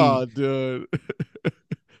many Oh, dude.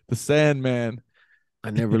 The Sandman. I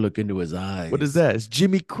never look into his What is eyes. that? It's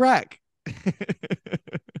Jimmy Crack.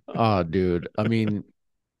 Oh, dude. I mean,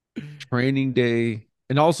 Training Day,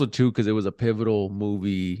 and also too, because it was a pivotal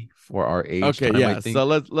movie for our age Okay, time, I yeah. So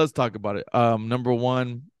think. let's talk about it. Number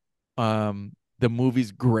one, the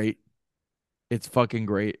movie's great. It's fucking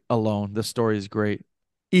great alone. The story is great.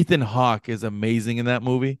 Ethan Hawke is amazing in that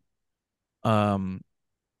movie. Um,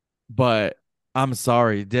 but I'm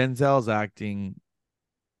sorry, Denzel's acting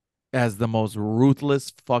as the most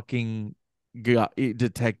ruthless fucking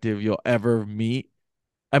detective you'll ever meet.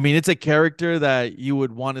 I mean, it's a character that you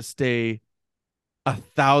would want to stay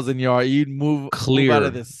 1,000 yards. You'd move out of Clear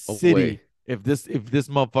the away. city if this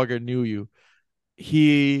motherfucker knew you.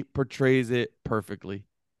 He portrays it perfectly.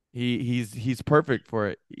 He's perfect for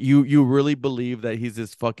it. You really believe that he's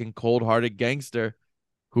this fucking cold-hearted gangster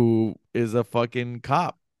who is a fucking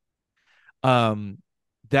cop. Um,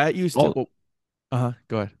 that used to. All Oh,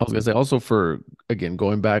 go ahead. I was gonna say also for again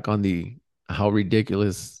going back on the how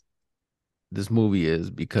ridiculous this movie is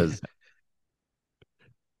because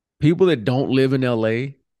people that don't live in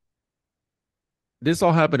LA, this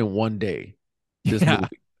all happened in one day. This Yeah,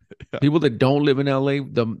 movie. People that don't live in LA,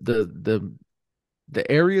 the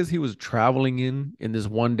areas he was traveling in this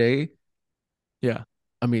one day, yeah,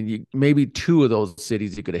 I mean, maybe two of those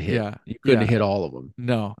cities you could have hit. yeah, You couldn't yeah. have hit all of them.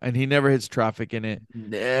 No, and he never hits traffic in it.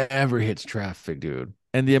 Never hits traffic, dude.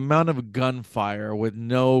 And the amount of gunfire with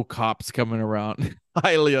no cops coming around,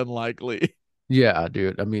 highly unlikely. Yeah,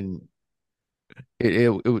 dude. I mean, it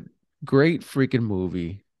would great freaking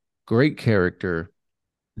movie, great character,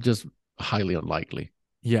 just highly unlikely.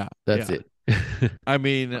 Yeah, That's yeah. it. I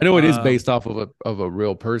mean, I know it is based off of a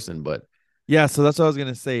real person, but yeah, so that's what I was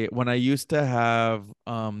gonna say. When I used to have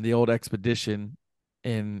the old Expedition,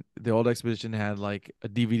 and the old Expedition had like a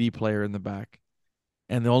DVD player in the back,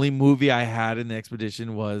 and the only movie I had in the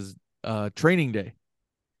Expedition was Training Day.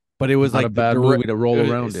 But it was not a like the bad direct. movie to roll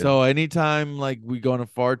around in. So anytime like we go on a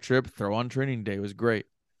far trip, throw on Training Day. It was great.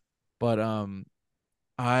 But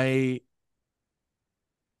I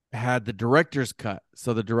had the director's cut,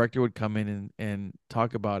 so the director would come in and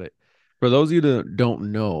talk about it. For those of you that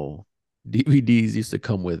don't know, DVDs used to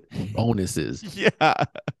come with bonuses. Yeah,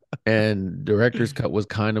 And director's cut was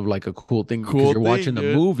kind of like a cool thing because cool you're thing, watching the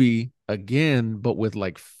dude. movie again, but with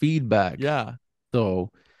like feedback. Yeah.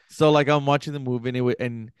 So So like I'm watching the movie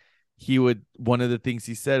and he would one of the things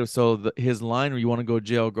he said so his line where you want to go to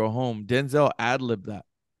jail, go home. Denzel ad libbed that,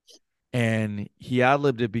 and he ad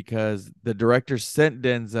libbed it because the director sent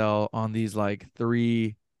Denzel on these like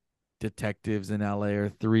three detectives in LA or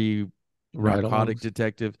three right narcotic alongs.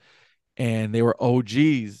 detectives, and they were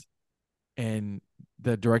OGs, and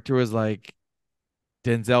the director was like,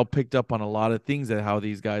 Denzel picked up on a lot of things that how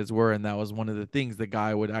these guys were, and that was one of the things the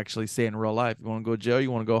guy would actually say in real life. You want to go to jail, you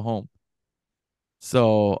want to go home.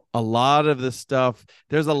 So a lot of the stuff,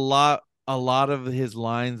 there's a lot of his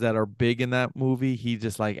lines that are big in that movie. He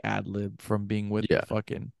just like ad libbed from being with the Yeah.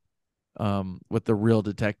 fucking with the real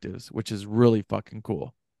detectives, which is really fucking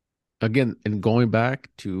cool. Again, and going back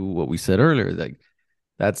to what we said earlier, like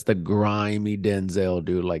that's the grimy Denzel,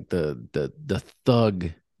 dude. Like the thug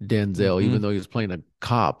Denzel, Mm-hmm. even though he was playing a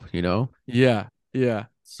cop, you know? Yeah, yeah,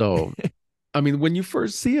 So I mean, when you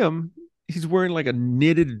first see him, he's wearing like a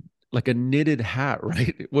knitted hat,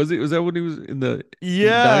 right? Was that when he was in the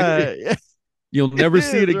diner? yeah. You'll It never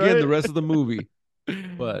see is it again the right. rest of the movie.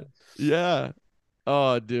 But Yeah.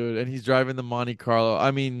 Oh, dude, and he's driving the Monte Carlo.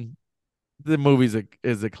 I mean, the movie's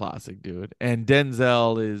is a classic, dude. And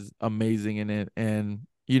Denzel is amazing in it. And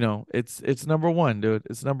it's number one, dude.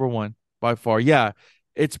 It's number one by far. Yeah,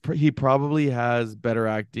 he probably has better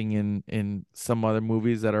acting in some other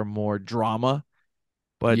movies that are more drama.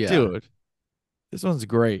 But Yeah. dude, this one's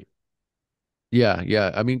great. Yeah,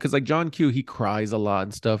 yeah. I mean, because like John Q, he cries a lot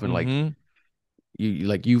and stuff, and like Mm-hmm.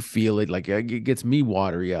 you feel it, like it gets me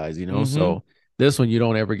watery eyes, you know. Mm-hmm. So this one, you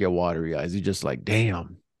don't ever get watery eyes. You just like,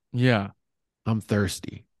 damn, Yeah. I'm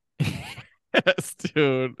thirsty. Yes,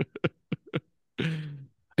 dude.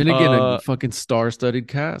 And again, a uh fucking star-studded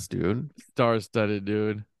cast, dude. Star-studded,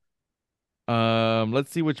 dude.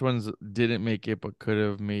 Let's see which ones didn't make it but could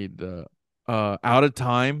have made the Out of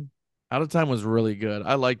Time. Out of Time was really good.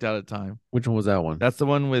 I liked Out of Time. Which one was that one? That's the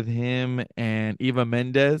one with him and Eva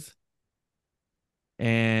Mendes.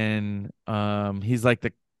 And he's like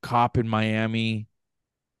the cop in Miami,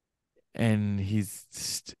 and he's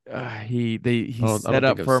I set don't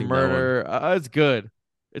think up I've for a seen that one. murder. It's good.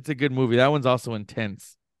 It's a good movie. That one's also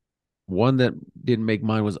intense. One that didn't make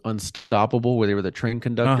mine was Unstoppable, where they were the train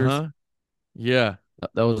conductors. Uh-huh. Yeah.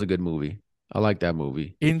 That was a good movie. I like that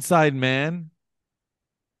movie. Inside Man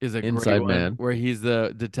is a great Inside one Man. where he's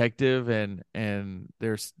the detective, and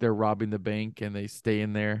they're robbing the bank and they stay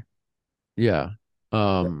in there. Yeah.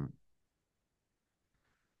 Um,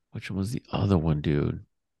 which one was the other one, dude?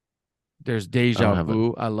 There's I don't Deja have it.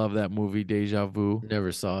 Vu. I love that movie, Deja Vu.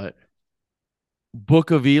 Never saw it.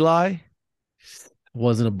 Book of Eli.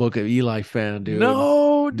 Wasn't a Book of Eli fan, dude.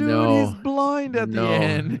 No, dude, he's No, blind at the no,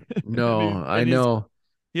 end. and no. he's I and he's know,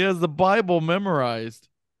 he has the Bible memorized.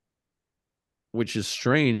 which is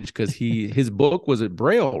strange because his book was at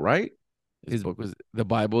Braille, right? His His book was the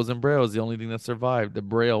Bible is in Braille, is the only thing that survived, the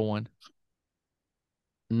Braille one.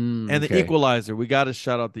 And the okay. Equalizer. We got to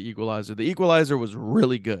shout out the Equalizer. The Equalizer was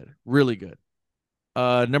really good. Really good.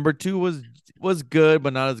 Number two was good,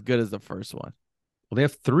 but not as good as the first one. Well, they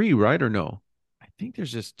have three, right, or no? I think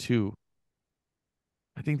there's just two.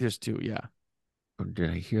 I think there's two, yeah. Or did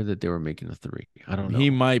I hear that they were making a three? I don't He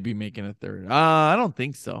know. might be making a third. I don't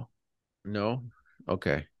think so. No.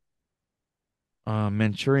 Okay.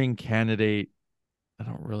 Manchurian Candidate. I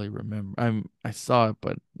don't really remember. I saw it,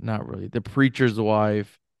 but not really. The Preacher's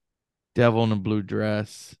Wife, Devil in a Blue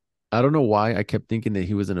Dress. I don't know why I kept thinking that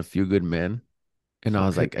he was in A Few Good Men. And I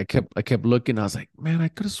was Okay. like, I kept looking. I was like, man, I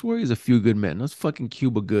could have swore he's A Few Good Men. That's fucking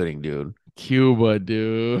Cuba Gooding, dude. Cuba,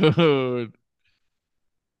 dude.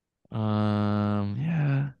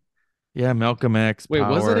 Yeah. Yeah, Malcolm X, Wait,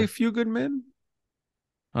 was it A Power. Few Good Men?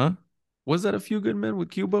 Huh? Was that A Few Good Men with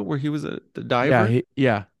Cuba where he was the Yeah, diver?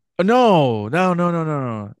 yeah. No, no, no, no,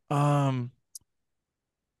 no, no.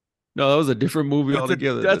 No, that was a different movie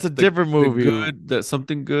altogether. That's That's a the different the movie. good, that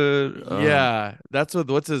something good. Yeah, that's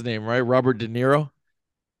what's his name, right? Robert De Niro.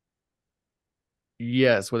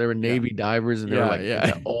 Yes, where they were Yeah, Navy divers and they were yeah, like in yeah,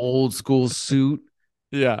 that old school suit.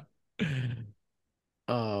 yeah.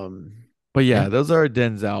 Um, But yeah, yeah, those are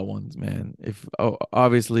Denzel ones, man. If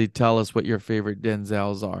obviously tell us what your favorite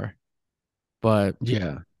Denzels are. But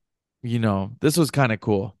yeah, this was kind of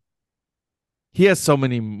cool. He has so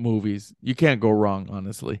many movies. You can't go wrong,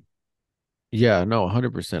 honestly. yeah. No,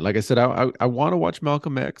 100%. Like I said, I want to watch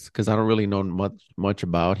Malcolm X because I don't really know much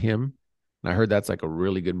about him, and I heard that's like a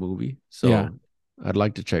really good movie. Yeah. So I'd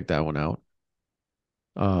like to check that one out.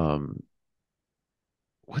 Um,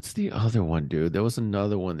 what's the other one, dude? There was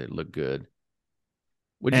another one that looked good.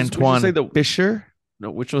 Would you say Antoine the Fisher.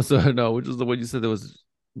 no? Which was the no? Which was the one you said that was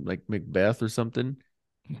like Macbeth or something?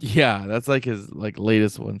 Yeah, that's like his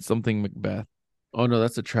latest one, something Macbeth. Oh no,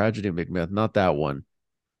 that's a tragedy of Macbeth, not that one.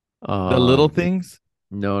 The Little Um, Things.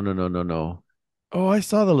 no, no, no, no, no. Oh, I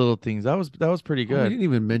saw The Little Things. That was pretty Oh, we good. didn't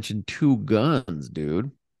even mention Two Guns,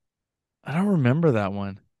 dude. I don't remember that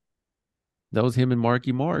one. That was him and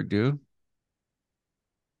Marky Mark, dude.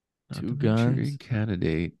 Not Two the Manchurian Guns.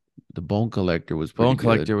 Candidate. The Bone Collector was pretty Bone good.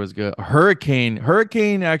 Collector was good. Hurricane.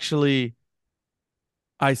 Hurricane actually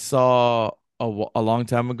I saw a long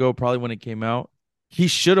time ago, probably when it came out. He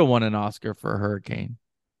should have won an Oscar for Hurricane,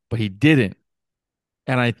 but he didn't.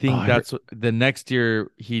 And I Oh, think I heard, that's the next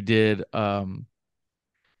year he did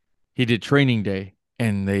Training Day,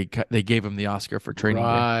 and they gave him the Oscar for Training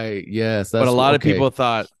Day. right. Yes, But a that's lot of okay. people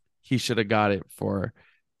thought he should have got it for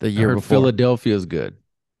the I year heard before. Philadelphia's good.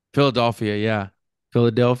 Philadelphia, yeah.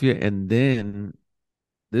 Philadelphia, and then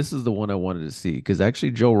this is the one I wanted to see because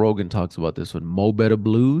actually Joe Rogan talks about this one. Mo Better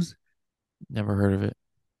Blues. Never heard of it.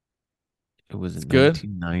 It was It's in good.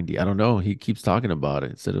 1990. I don't know. He keeps talking about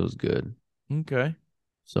it. Said it was good. Okay.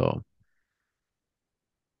 So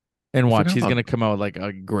And I watch, forgot he's about gonna come out with like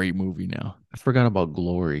a great movie now. I forgot about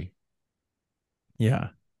Glory.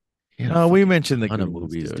 Yeah. He had a No, we fucking mentioned the ton of Goonies,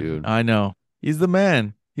 movies, dude. I know. He's the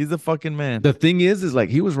man. He's the fucking man. The thing is like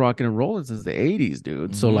he was rocking and rolling since the 80s,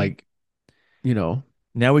 dude. So Mhm. like, you know,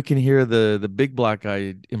 Now we can hear the big black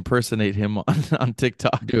guy impersonate him on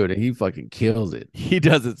TikTok. dude, and he fucking kills it. He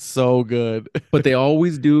does it so good. But they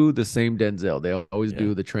always do the same Denzel. They always Yeah.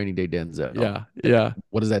 do the Training Day Denzel. Yeah. And Yeah.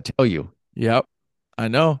 what does that tell you? Yep. I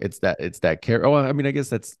know. It's that character. Oh, I mean, I guess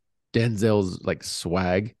that's Denzel's like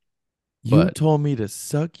swag. You But told me to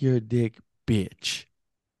suck your dick, bitch.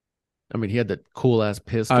 I mean, he had the cool ass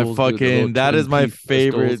pistols. I dude, the little fucking that Twin is my Peak pistols.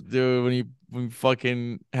 favorite, dude. When he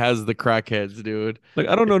fucking has the crackheads, dude. Like,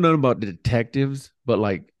 I don't know nothing about detectives, but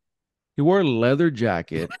like he wore a leather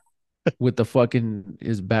jacket with the fucking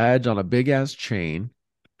his badge on a big ass chain.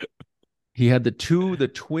 He had the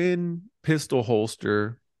twin pistol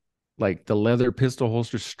holster, like the leather pistol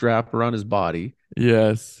holster strap around his body.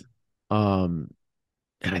 Yes.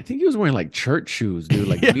 And I think he was wearing like church shoes, dude,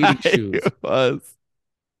 like Yeah, meeting shoes. it was.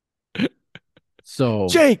 So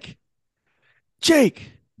Jake.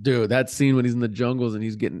 dude, that scene when he's in the jungles and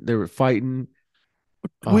they were fighting.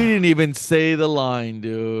 We didn't even say the line,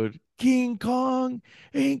 dude. King Kong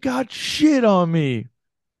ain't got shit on me.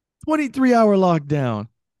 23-hour lockdown.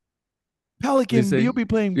 They Pelican, say you'll be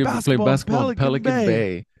playing you'll be basketball, playing in basketball in Pelican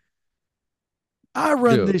Bay. I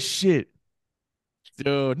run Dude. this shit.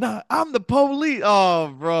 Dude, nah, I'm the police. Oh,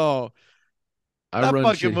 bro. I That run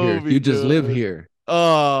fucking shit here. movie, You just live dude. here.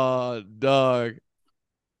 Oh, dog.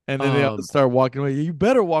 And then they all start walking away. You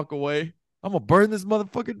better walk away. I'm gonna burn this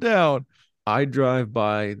motherfucker down. I drive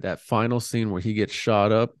by that final scene where he gets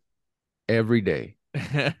shot up every day.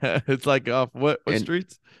 It's like off what And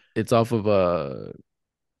streets? It's off of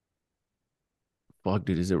fuck,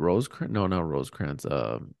 dude, is it Rosecrans? No, not Rosecrans.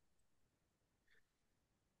 You're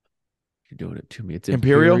doing it to me. It's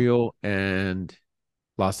Imperial? Imperial and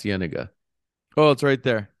La Cienega. Oh, it's right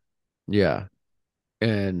there. Yeah.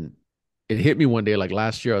 And it hit me one day, like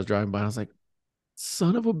last year, I was driving by and I was like,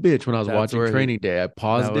 son of a bitch, when I was That's watching where Training Day, I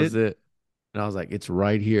paused That was it. and I was like, it's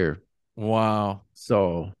right here. Wow.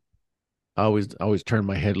 So I always turn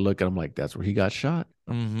my head to look and I'm like, that's where he got shot.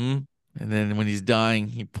 Mm-hmm. And then when he's dying,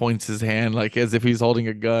 he points his hand like as if he's holding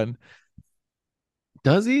a gun.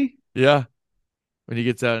 Does he? Yeah. When he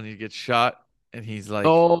gets out and he gets shot, and he's like,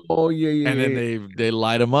 Oh yeah. and then Yeah. they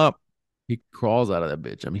light him up. He crawls out of that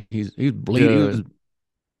bitch. I mean, he's bleeding. Dude.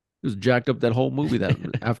 He was jacked up that whole movie that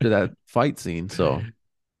after that fight scene. So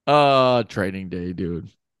Training Day, dude.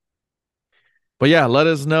 But yeah, let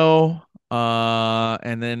us know.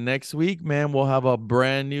 And then next week, man, we'll have a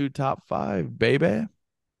brand new top 5, baby.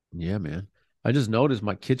 yeah, man. I just noticed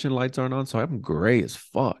my kitchen lights aren't on, so I'm gray as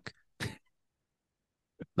fuck.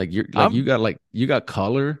 Like you got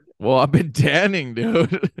color. Well, I've been tanning,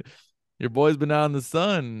 dude. Your boy's been out in the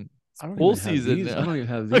sun. I don't Full even have season these. now. I don't even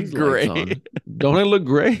have these Gray. lights on. Don't I look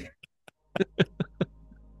gray?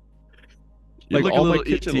 You Like look a all my little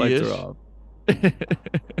kitchen lights are ET-ish. off.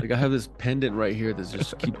 Like I have this pendant right here that's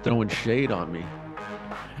just keep throwing shade on me.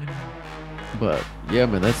 But yeah,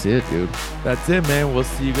 man, that's it, dude. That's it, man. We'll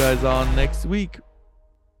see you guys on next week.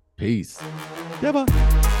 Peace. Yeah,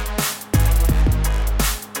 bye.